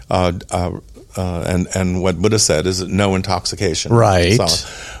 Yeah. And what Buddha said is no intoxication. Right.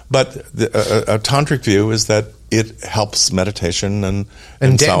 But a tantric view is that it helps meditation and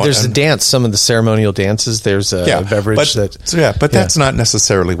so on. There's a dance, some of the ceremonial dances. There's a beverage but that's not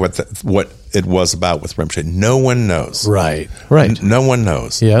necessarily what it was about with Rinpoche. No one knows. Right. No one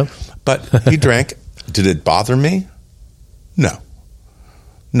knows. Yeah. But he drank. Did it bother me? No,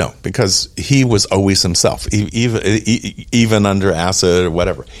 because he was always himself, even under acid or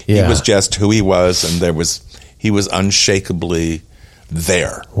whatever. Yeah. He was just who he was, and he was unshakably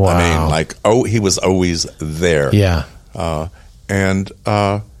there. Wow. I mean, he was always there. Yeah. But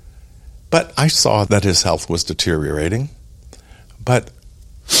I saw that his health was deteriorating. But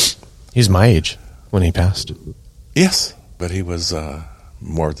he's my age when he passed. Yes, but he was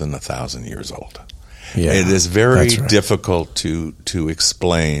more than 1,000 years old. Yeah, it is very difficult to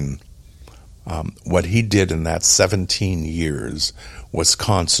explain. What he did in that 17 years was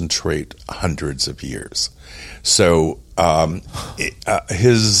concentrate hundreds of years. So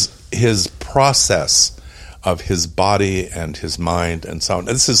his process of his body and his mind and so on.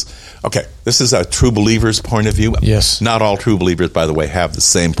 This is a true believer's point of view. Yes. Not all true believers, by the way, have the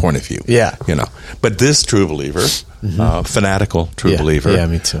same point of view. Yeah. But this true believer, fanatical true believer. Yeah,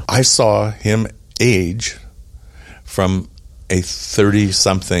 me too. I saw him age from a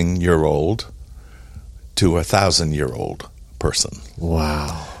 30-something-year-old to a 1,000-year-old person.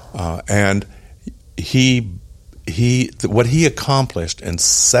 Wow. And what he accomplished in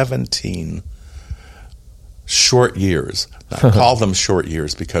 17 short years. I call them short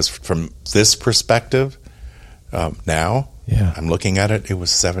years because from this perspective, now I'm looking at it, it was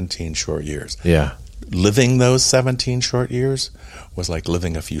 17 short years. Yeah. Living those 17 short years was like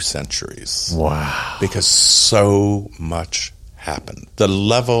living a few centuries. Wow. Because so much happened. The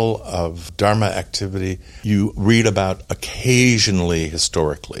level of Dharma activity you read about occasionally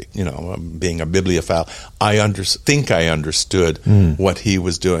historically. Being a bibliophile, I think I understood what he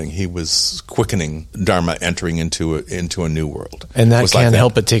was doing. He was quickening Dharma entering into a new world. And that can't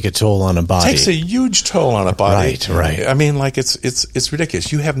help but take a toll on a body. It takes a huge toll on a body. Right. I mean, like it's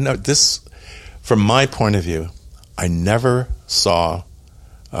ridiculous. You have from my point of view, I never saw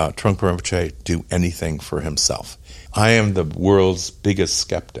Trungpa Rinpoche do anything for himself. I am the world's biggest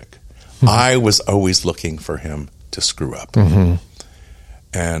skeptic. Mm-hmm. I was always looking for him to screw up. Mm-hmm.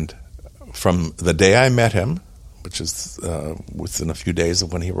 And from the day I met him, which is within a few days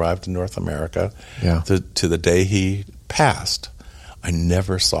of when he arrived in North America, to the day he passed, I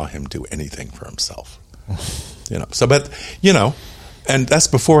never saw him do anything for himself. And that's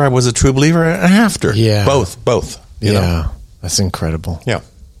before I was a true believer and after. Yeah. Both. You know? That's incredible. Yeah.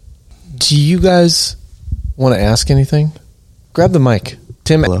 Do you guys want to ask anything? Grab the mic.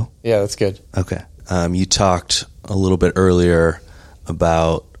 Tim. Hello? Yeah, that's good. Okay. You talked a little bit earlier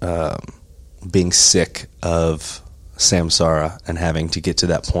about being sick of samsara and having to get to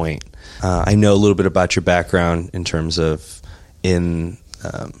that point. I know a little bit about your background in terms of in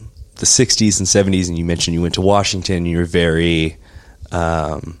the 60s and 70s, and you mentioned you went to Washington. You were very...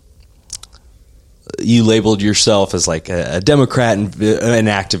 you labeled yourself as like a Democrat and an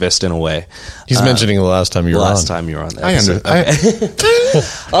activist in a way. He's mentioning the last time you were on. Last time you were on that.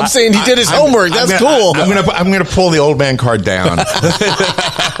 I'm saying he did his homework. That's cool. I'm going to pull the old man card down.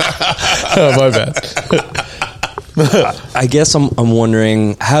 Oh, my bad. I guess I'm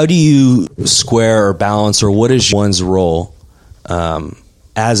wondering, how do you square or balance, or what is one's role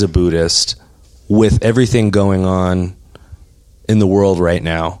as a Buddhist with everything going on in the world right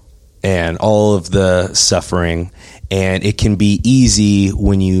now and all of the suffering? And it can be easy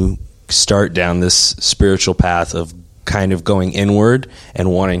when you start down this spiritual path of kind of going inward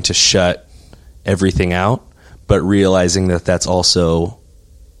and wanting to shut everything out, but realizing that that's also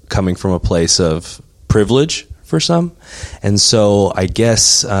coming from a place of privilege for some. And so I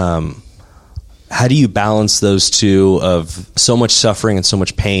guess, how do you balance those two of so much suffering and so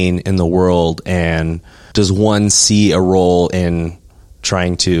much pain in the world, and does one see a role in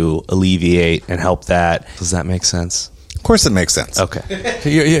trying to alleviate and help that? Does that make sense? Of course it makes sense.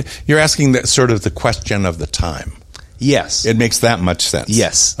 Okay. You're asking that sort of the question of the time. Yes. It makes that much sense.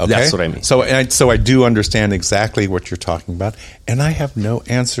 Yes, okay? That's what I mean. So I do understand exactly what you're talking about, and I have no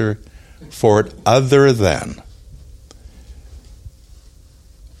answer for it other than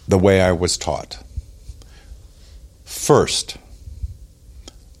the way I was taught. First,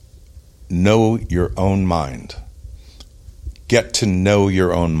 know your own mind. Get to know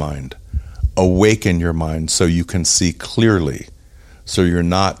your own mind. Awaken your mind so you can see clearly, so you're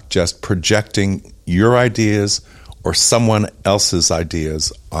not just projecting your ideas or someone else's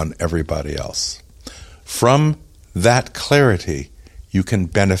ideas on everybody else. From that clarity, you can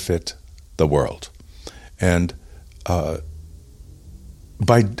benefit the world. And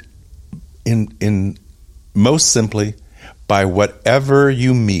most simply, by whatever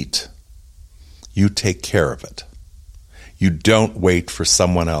you meet, you take care of it. You don't wait for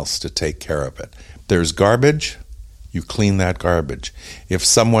someone else to take care of it. There's garbage, you clean that garbage. If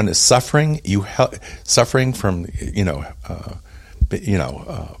someone is suffering, suffering from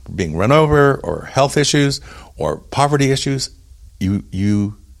being run over or health issues or poverty issues,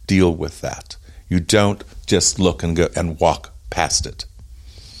 you deal with that. You don't just look and go and walk past it.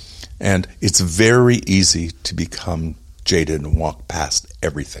 And it's very easy to become jaded and walk past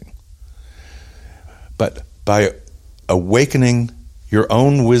everything. But by awakening your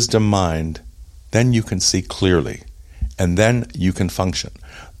own wisdom mind, then you can see clearly, and then you can function.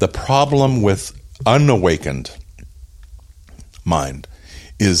 The problem with unawakened mind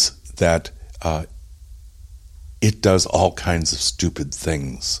is that it does all kinds of stupid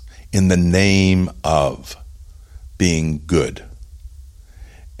things in the name of being good.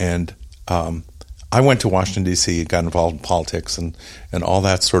 And I went to Washington, D.C., got involved in politics and all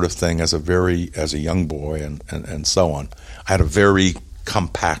that sort of thing as a young boy and so on. I had a very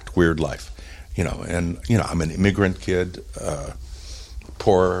compact, weird life, and I'm an immigrant kid,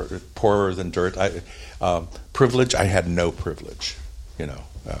 poorer than dirt. Privilege, I had no privilege,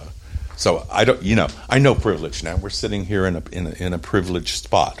 so I don't, I know privilege now. We're sitting here in a privileged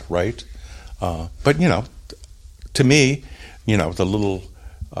spot, right? But to me, the little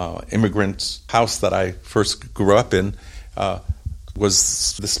immigrant house that I first grew up in was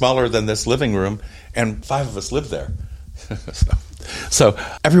smaller than this living room, and 5 of us lived there. So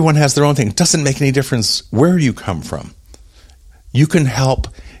everyone has their own thing. It doesn't make any difference where you come from. You can help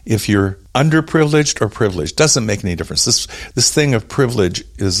if you're underprivileged or privileged, doesn't make any difference. This thing of privilege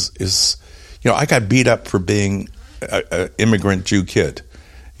is I got beat up for being an immigrant Jew kid,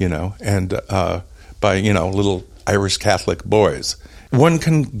 and by little Irish Catholic boys. One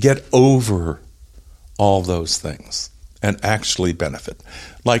can get over all those things and actually benefit.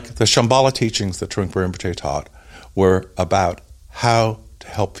 Like the Shambhala teachings that Trungpa Rinpoche taught were about how to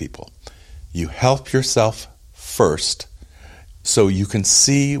help people. You help yourself first so you can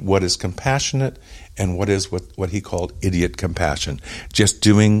see what is compassionate and what is what he called idiot compassion. Just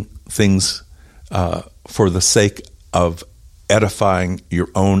doing things for the sake of edifying your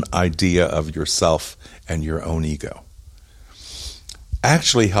own idea of yourself and your own ego.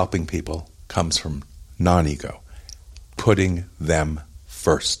 Actually helping people comes from non-ego, putting them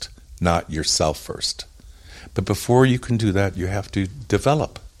first, not yourself first. But before you can do that, you have to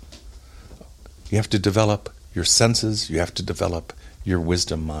develop. You have to develop your senses, you have to develop your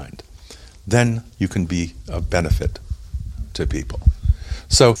wisdom mind. Then you can be of benefit to people.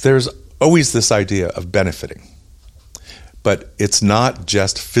 So there's always this idea of benefiting. But it's not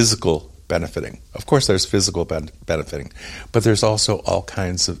just physical benefiting. Of course there's physical benefiting, but there's also all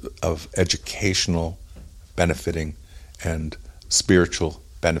kinds of educational benefiting and spiritual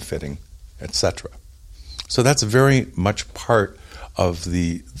benefiting, etc. So that's very much part of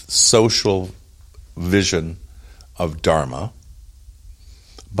the social vision of Dharma.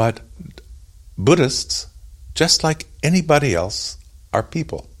 But Buddhists, just like anybody else, are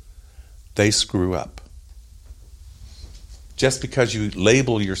people. They screw up. Just because you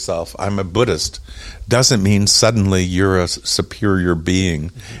label yourself, I'm a Buddhist, doesn't mean suddenly you're a superior being.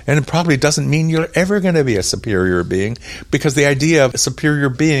 And it probably doesn't mean you're ever going to be a superior being, because the idea of a superior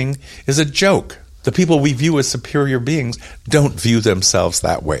being is a joke. The people we view as superior beings don't view themselves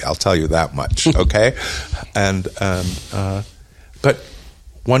that way. I'll tell you that much, okay? But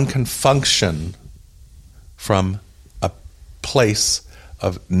one can function from a place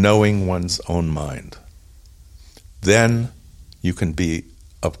of knowing one's own mind. Then you can be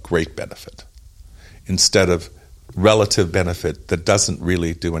of great benefit instead of relative benefit that doesn't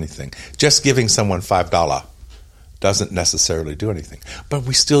really do anything. Just giving someone $5 doesn't necessarily do anything, but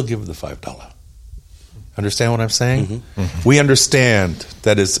we still give the $5. Understand what I'm saying? Mm-hmm. Mm-hmm. We understand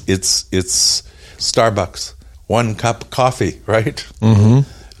that it's Starbucks, 1 cup of coffee, right? Mm-hmm.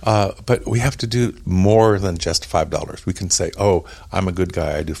 But we have to do more than just $5. We can say, oh, I'm a good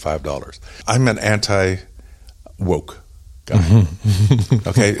guy, I do $5. I'm an anti-woke guy. Mm-hmm.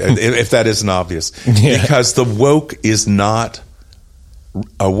 Okay, if that isn't obvious. Yeah. Because the woke is not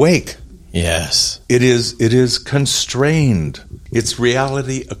awake. Yes. It is constrained. It's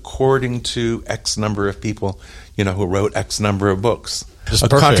reality according to X number of people, who wrote X number of books.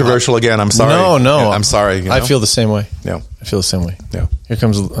 Controversial again, I'm sorry. No. I'm sorry. I feel the same way. Yeah. I feel the same way. Yeah. Here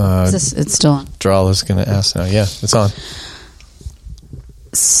comes... it's still on. Drala's going to ask now. Yeah, it's on.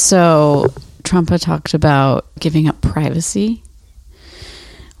 So, Trungpa talked about giving up privacy,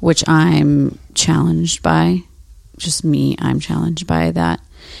 which I'm challenged by. Just me, I'm challenged by that.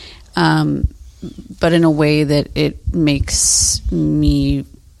 But in a way that it makes me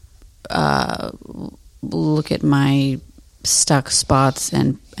look at my stuck spots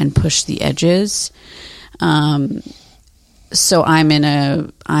and push the edges. So I'm in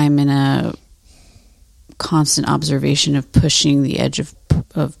a constant observation of pushing the edge of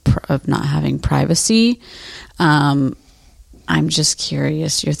not having privacy. I'm just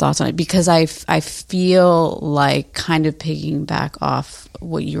curious your thoughts on it, because I feel like, kind of picking back off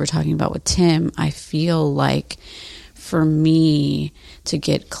what you were talking about with Tim, I feel like for me to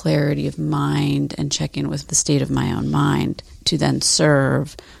get clarity of mind and check in with the state of my own mind to then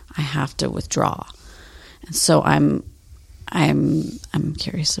serve, I have to withdraw. And so I'm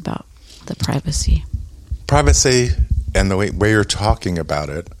curious about the privacy. Privacy and the way you're talking about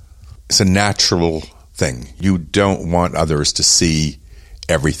it is a natural thing. You don't want others to see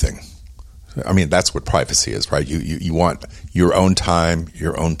everything. I mean, that's what privacy is, right? You want your own time,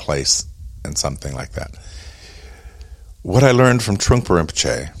 your own place, and something like that. What I learned from Trungpa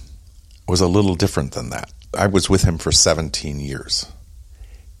Rinpoche was a little different than that. I was with him for 17 years.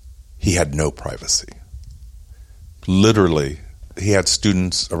 He had no privacy. Literally, he had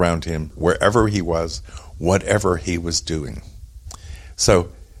students around him wherever he was, whatever he was doing. So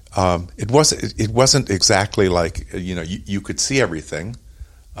it wasn't exactly like you could see everything,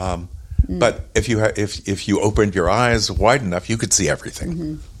 but if you opened your eyes wide enough, you could see everything,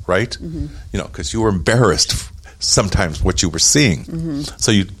 mm-hmm. right? Mm-hmm. Because you were embarrassed sometimes what you were seeing, mm-hmm.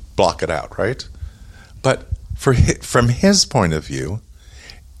 so you block it out, right? But from his point of view,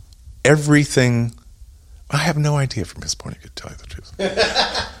 everything. I have no idea from his point of view, to tell you the truth.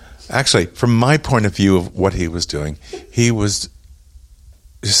 Actually, from my point of view of what he was doing, he was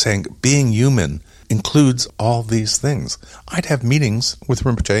just saying being human includes all these things. I'd have meetings with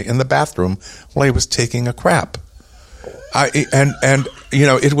Rinpoche in the bathroom while he was taking a crap. And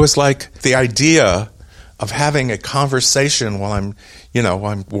it was like the idea of having a conversation while I'm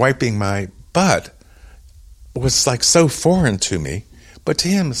wiping my butt was like so foreign to me. But to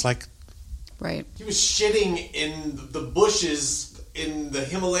him, it's like... Right. He was shitting in the bushes in the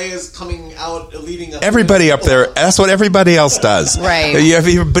Himalayas, coming out, leading up. Everybody up there, that's what everybody else does. Right. Have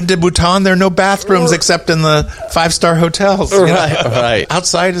you been to Bhutan? There are no bathrooms except in the 5-star hotels. Right.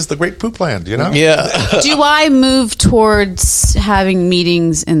 Outside is the great poop land, Yeah. Do I move towards having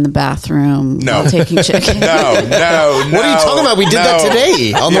meetings in the bathroom while taking chicken? No. What are you talking about? We did that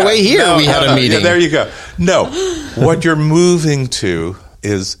today. On the way here, we had a meeting. Yeah, there you go. No. What you're moving to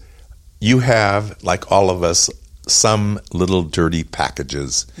is you have, like all of us, some little dirty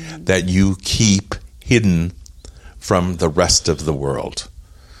packages that you keep hidden from the rest of the world.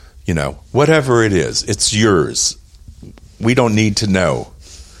 Whatever it is, it's yours. We don't need to know,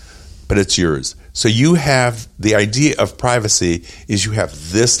 but it's yours. So you have the idea of privacy is you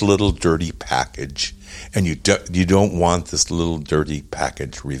have this little dirty package, and you don't want this little dirty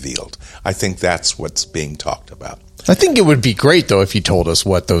package revealed. I think that's what's being talked about. I think it would be great, though, if you told us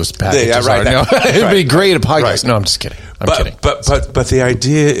what those packages are. No, it would be great, a podcast. Right. No, I'm just kidding. I'm kidding. But the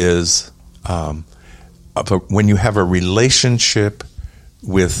idea is when you have a relationship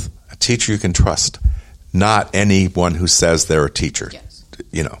with a teacher you can trust, not anyone who says they're a teacher,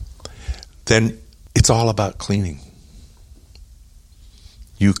 then it's all about cleaning.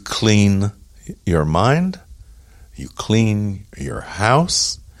 You clean your mind, you clean your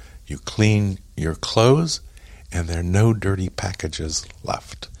house, you clean your clothes, and there are no dirty packages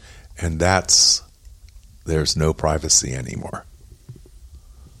left. And there's no privacy anymore.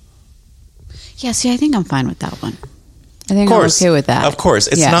 Yeah, see, I think I'm fine with that one. I think I'm okay with that. Of course.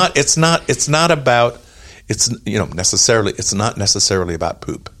 It's not necessarily about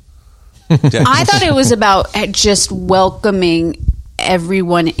poop. I thought it was about just welcoming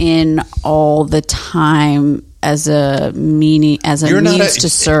everyone in all the time as a means to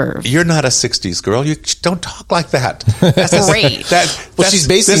serve. You're not a 60s girl. You don't talk like that. That's great. She's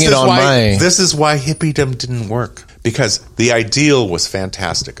basing it on This is why hippiedom didn't work, because the ideal was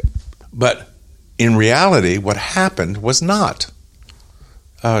fantastic, but in reality, what happened was not.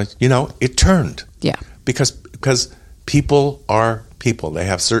 It turned. Yeah. Because people are people. They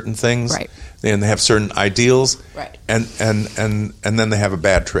have certain things, right, and they have certain ideals, right, and then they have a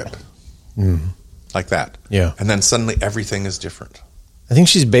bad trip. Like that. Yeah. And then suddenly everything is different. I think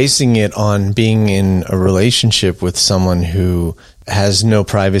she's basing it on being in a relationship with someone who has no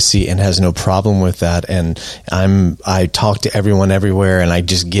privacy and has no problem with that. And I talk to everyone everywhere, and I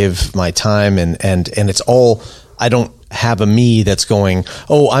just give my time, and it's all, I don't have a me that's going,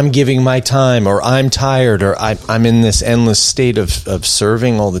 oh, I'm giving my time, or I'm tired, or I'm in this endless state of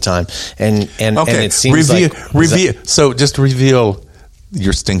serving all the time. And it seems so just reveal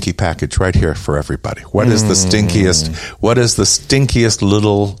your stinky package right here for everybody. What is the stinkiest? What is the stinkiest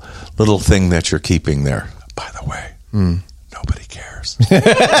little thing that you're keeping there? By the way, nobody cares.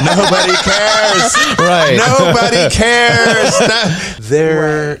 Nobody cares. Right. Nobody cares.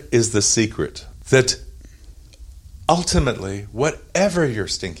 There is the secret that ultimately, whatever your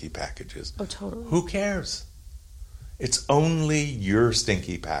stinky package is, who cares? It's only your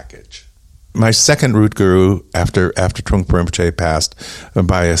stinky package. My second root guru, after Trungpa Rinpoche passed,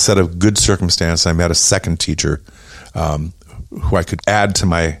 by a set of good circumstance, I met a second teacher who I could add to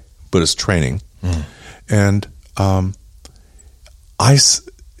my Buddhist training. And one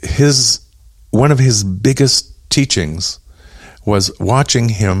of his biggest teachings was watching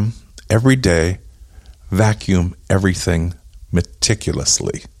him every day vacuum everything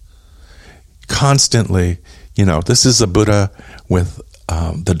meticulously. Constantly, this is a Buddha with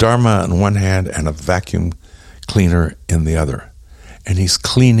the Dharma in one hand and a vacuum cleaner in the other. And he's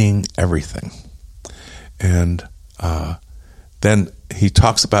cleaning everything. And then he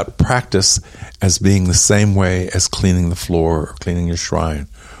talks about practice as being the same way as cleaning the floor or cleaning your shrine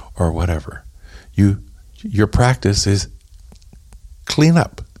or whatever. Your practice is clean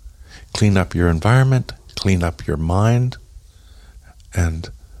up. Clean up your environment, clean up your mind, and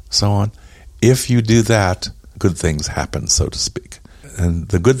so on. If you do that, good things happen, so to speak. And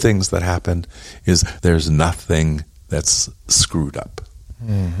the good things that happen is there's nothing that's screwed up.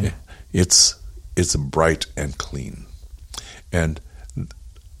 Mm-hmm. It's bright and clean. And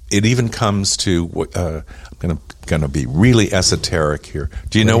it even comes to, I'm going to be really esoteric here.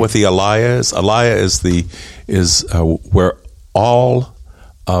 Do you know what the alaya is? Alaya is where all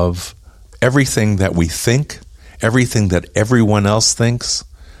of everything that we think, everything that everyone else thinks.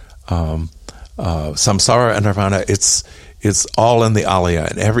 Samsara and nirvana, it's all in the alaya,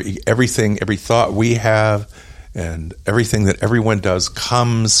 and every thought we have and everything that everyone does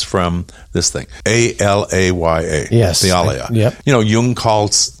comes from this thing, ALAYA. Yes, the alaya. Yep. Jung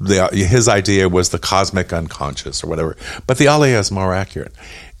calls his idea was the cosmic unconscious or whatever, but the alaya is more accurate.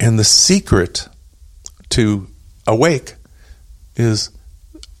 And the secret to awake is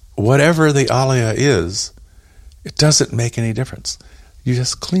whatever the alaya is, it doesn't make any difference. You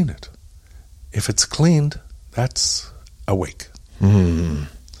just clean it. If it's cleaned, that's awake. Mm.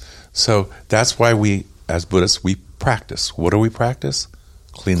 So that's why we, as Buddhists, we practice. What do we practice?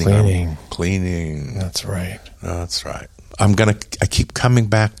 Cleaning. Cleaning. That's right. That's right. I keep coming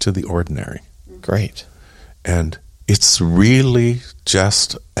back to the ordinary. Great. And it's really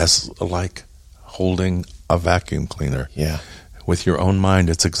just as like holding a vacuum cleaner. Yeah. With your own mind,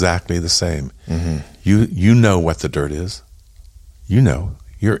 it's exactly the same. Mm-hmm. You know what the dirt is.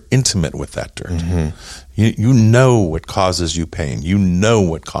 You're intimate with that dirt. Mm-hmm. You know what causes you pain. You know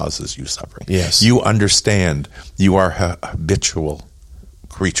what causes you suffering. Yes. You understand. You are a habitual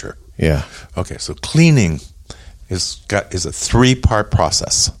creature. Yeah. Okay, so cleaning is a 3-part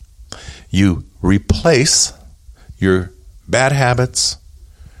process. You replace your bad habits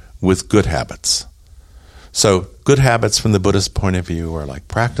with good habits. So good habits from the Buddhist point of view are like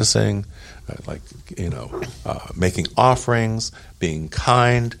practicing, making offerings, being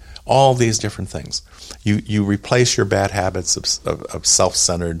kind, all these different things. You replace your bad habits of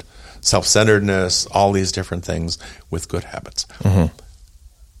self-centeredness, all these different things with good habits. Mm-hmm.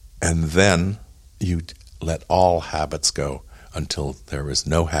 And then you let all habits go until there is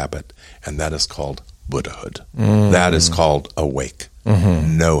no habit, and that is called Buddhahood. Mm-hmm. That is called awake.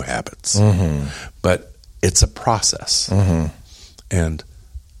 Mm-hmm. No habits. Mm-hmm. But it's a process. Mm-hmm. And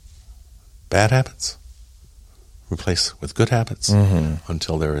bad habits replace with good habits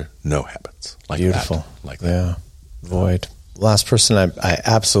until there are no habits. Like beautiful. That. Like that. Yeah. Void. Last person I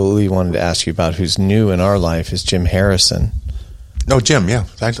absolutely wanted to ask you about who's new in our life is Jim Harrison. No, Jim, yeah.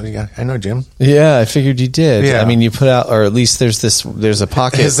 Actually, yeah, I know Jim. Yeah, I figured you did. Yeah. I mean, you put out, or at least there's a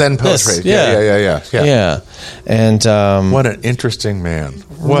pocket. His Zen poetry. Yeah. And what an interesting man.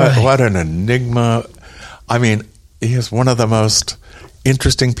 Right. What an enigma. I mean, he is one of the most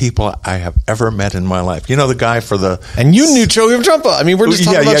interesting people I have ever met in my life. The guy for the... And you knew Chogyam Trungpa. I mean, we're just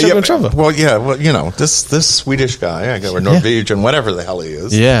talking about Chogyam Trungpa. Well, this Swedish guy, or Norwegian, whatever the hell he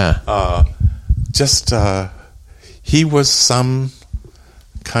is. Yeah. He was some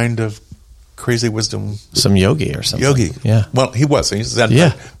kind of crazy wisdom... Some yogi or something. Yogi. Yeah. Well, he was. He's a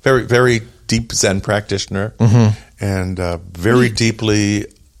Zen, very, very deep Zen practitioner, and very deeply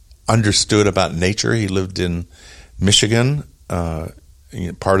understood about nature. He lived in Michigan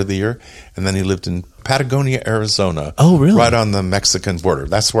part of the year, and then he lived in Patagonia, Arizona. Oh, really? Right on the Mexican border.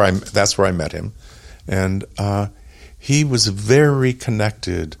 That's where I met him, and he was very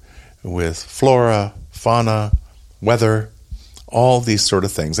connected with flora, fauna, weather, all these sort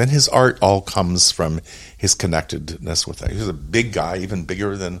of things. And his art all comes from his connectedness with that. He was a big guy, even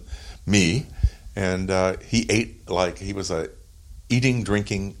bigger than me, and he ate like he was a eating,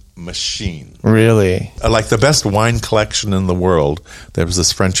 drinking machine. Really? Like the best wine collection in the world. There was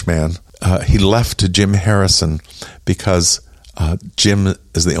this French man. He left to Jim Harrison because Jim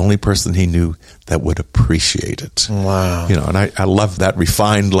is the only person he knew that would appreciate it. Wow. And I love that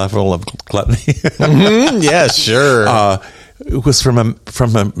refined level of gluttony. Yeah, sure. It was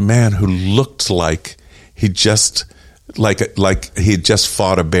from a man who looked like he just he had just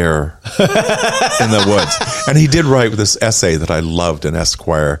fought a bear in the woods. And he did write this essay that I loved in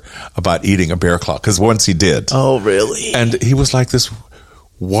Esquire about eating a bear claw, because once he did. Oh, really? And he was like this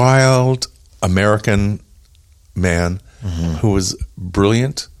wild American man who was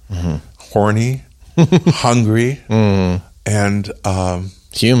brilliant, horny, hungry, and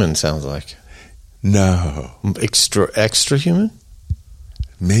human, sounds like. No. Extra human?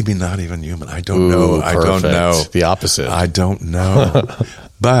 Maybe not even human. I don't know. Perfect. I don't know. The opposite. I don't know.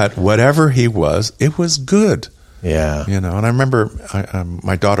 But whatever he was, it was good. Yeah. And I remember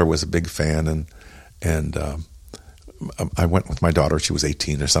my daughter was a big fan, and I went with my daughter. She was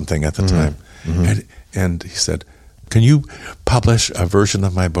 18 or something at the time. And he said, "Can you publish a version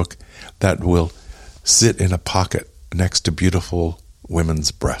of my book that will sit in a pocket next to beautiful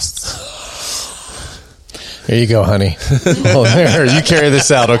women's breasts?" There you go, honey. There, you carry this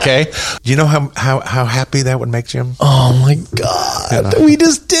out, okay? Do you know how happy that would make Jim? Oh my God. We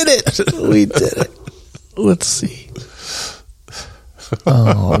just did it. We did it. Let's see.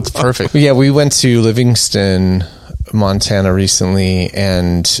 Oh, it's perfect. Yeah, we went to Livingston Montana recently,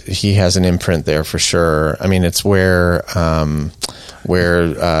 and he has an imprint there for sure. I mean, it's where Anthony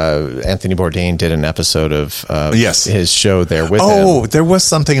Bourdain did an episode of his show there with him. Oh, there was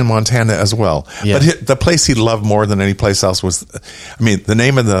something in Montana as well. Yeah. But the place he loved more than any place else was, I mean, the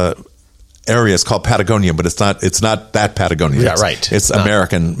name of the area is called Patagonia, but it's not that Patagonia. Yeah, right. It's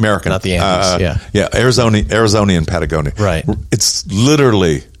American, not the Andes. Arizonian Patagonia. Right. It's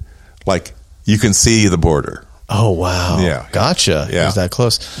literally like you can see the border. Oh wow! Yeah, gotcha. Yeah, it was that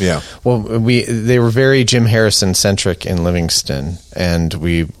close. Yeah. Well, they were very Jim Harrison centric in Livingston, and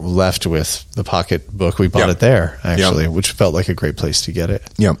we left with the pocketbook. We bought it there actually, which felt like a great place to get it.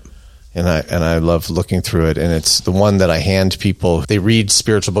 Yep. And I love looking through it, and it's the one that I hand people. They read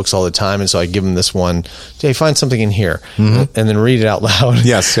spiritual books all the time, and so I give them this one. Hey, find something in here, and then read it out loud.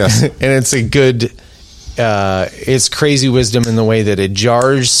 Yes. And it's a good. It's crazy wisdom in the way that it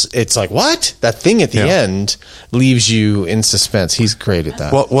jars. It's like, what? That thing at the end leaves you in suspense. He's great at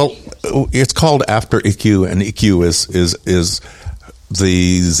that. Well, it's called After Ikkyu, and Ikkyu is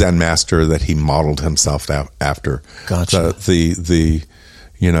the Zen master that he modeled himself after. Gotcha. The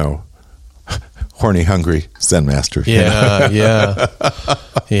horny, hungry Zen master. Yeah.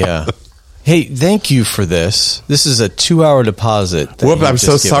 Hey, thank you for this. This is a 2-hour deposit. Well, I'm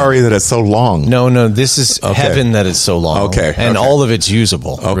so sorry that it's so long. No, this is heaven that it's so long. Okay. And all of it's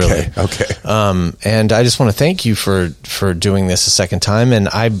usable, really. Okay. And I just want to thank you for doing this a second time. And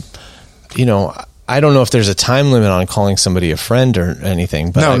I don't know if there's a time limit on calling somebody a friend or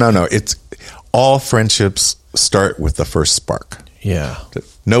anything. But No. It's all friendships start with the first spark. Yeah.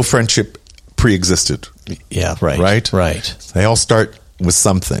 No friendship pre-existed. Yeah, right. They all start with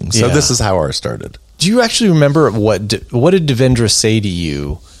something. So this is how ours started. Do you actually remember what did Devendra say to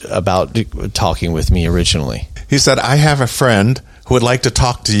you about talking with me originally? He said, I have a friend who would like to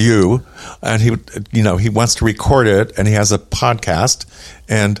talk to you, and he wants to record it, and he has a podcast,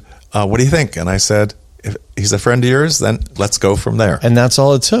 and what do you think? And I said, if he's a friend of yours, then let's go from there. And that's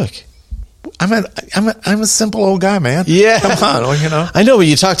all it took. I'm a simple old guy, man. Yeah. Come on, I know, but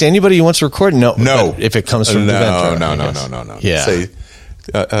you talk to anybody who wants to record? No. If it comes from Devendra. No. Yeah. Say,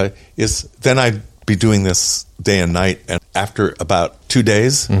 then I'd be doing this day and night, and after about 2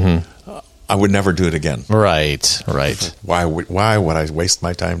 days, I would never do it again. Right. Why would I waste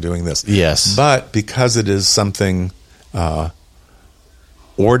my time doing this? Yes. But because it is something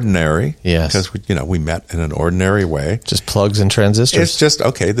ordinary, because we met in an ordinary way, just plugs and transistors. It's just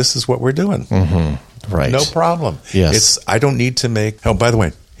okay. This is what we're doing. Right. No problem. Yes. I don't need to make. Oh, by the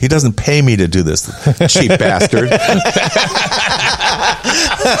way, he doesn't pay me to do this, cheap bastard.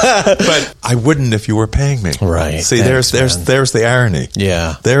 But I wouldn't if you were paying me. Right. See, there's the irony.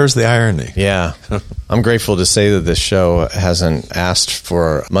 Yeah. There's the irony. Yeah. I'm grateful to say that this show hasn't asked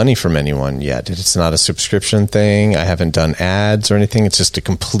for money from anyone yet. It's not a subscription thing. I haven't done ads or anything. It's just a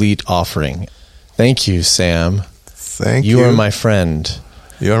complete offering. Thank you, Sam. Thank you. You are my friend.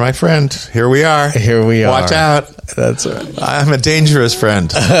 You're my friend. Here we are. Watch out. That's right. I'm a dangerous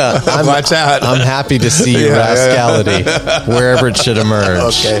friend. Watch out. I'm happy to see your rascality wherever it should emerge.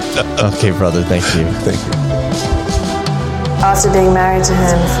 Okay, brother. Thank you. After being married to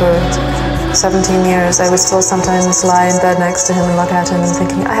him for 17 years, I would still sometimes lie in bed next to him and look at him and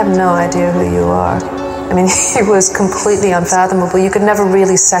thinking, I have no idea who you are. I mean, he was completely unfathomable. You could never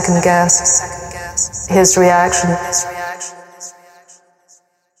really second guess his reaction.